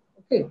song.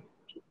 Okay.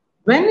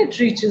 When it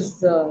reaches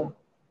the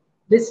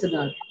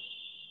listener,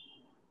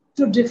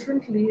 to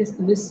different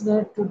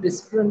listener, to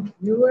different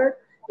viewer,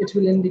 it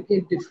will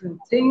indicate different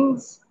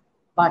things.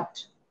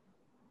 But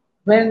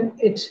when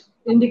it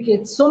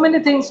indicates so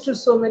many things to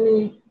so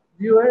many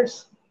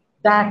viewers,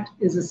 that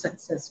is a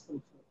successful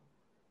film.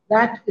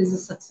 That is a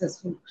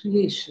successful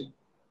creation.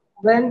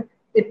 When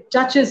it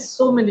touches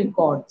so many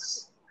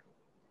chords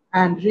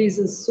and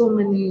raises so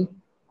many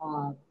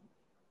uh,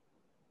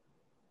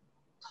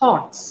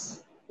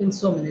 thoughts in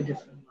so many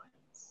different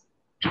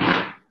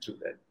minds. To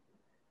that.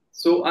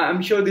 So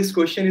I'm sure this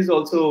question is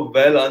also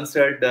well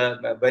answered,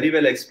 very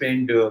well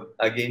explained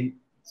again.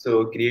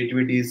 So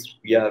creativity is,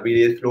 yeah,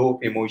 really a flow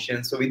of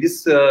emotions. So with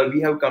this, we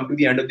have come to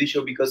the end of the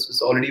show because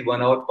it's already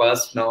 1 hour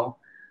past now.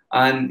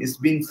 And it's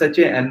been such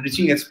an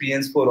enriching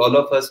experience for all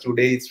of us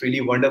today. It's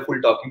really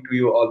wonderful talking to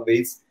you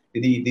always. The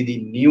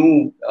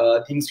new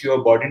things you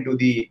have brought into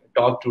the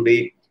talk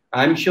today.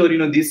 I'm sure,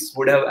 this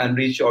would have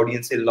enriched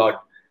audience a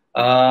lot.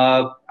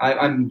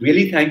 I'm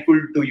really thankful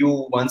to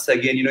you once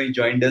again. You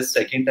joined us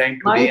second time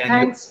My today, and you.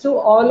 thanks to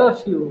all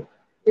of you.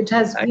 It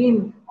has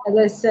been, as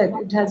I said,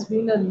 it has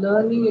been a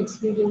learning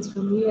experience for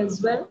me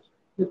as well,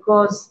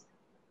 because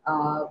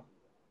uh,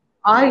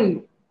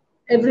 I,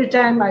 every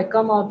time I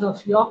come out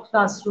of your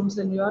classrooms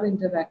and your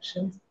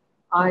interactions,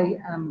 I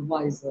am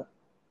wiser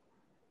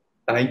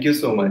Thank you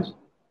so much. through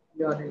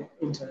your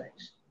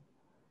interaction.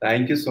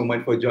 Thank you so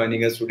much for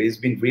joining us today. It's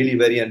been really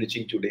very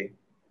enriching today.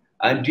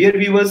 And dear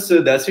viewers,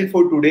 that's it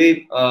for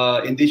today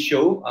in this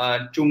show.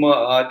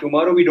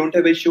 Tomorrow we don't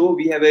have a show.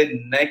 We have a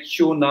next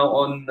show now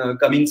on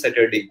coming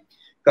Saturday.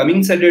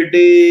 Coming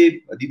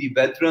Saturday, the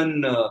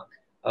veteran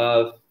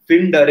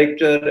film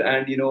director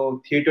and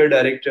theater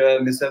director,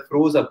 Mr.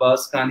 Froz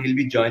Abbas Khan, he'll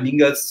be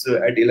joining us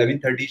at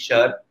 11:30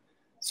 sharp.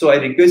 So I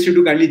request you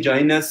to kindly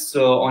join us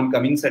on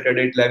coming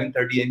Saturday at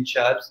 11:30 in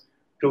sharps.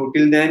 So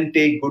till then,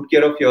 take good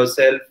care of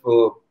yourself.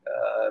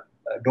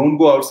 Don't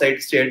go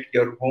outside, stay at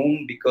your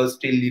home, because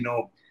still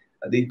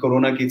the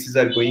corona cases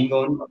are going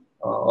on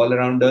all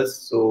around us.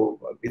 So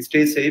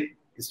stay safe,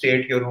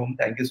 stay at your home.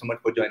 Thank you so much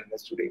for joining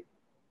us today.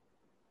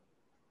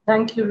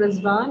 Thank you,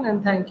 Rizwan,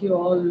 and thank you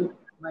all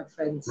my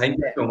friends Thank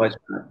you there. so much,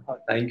 man.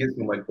 Thank you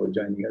so much for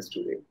joining us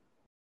today.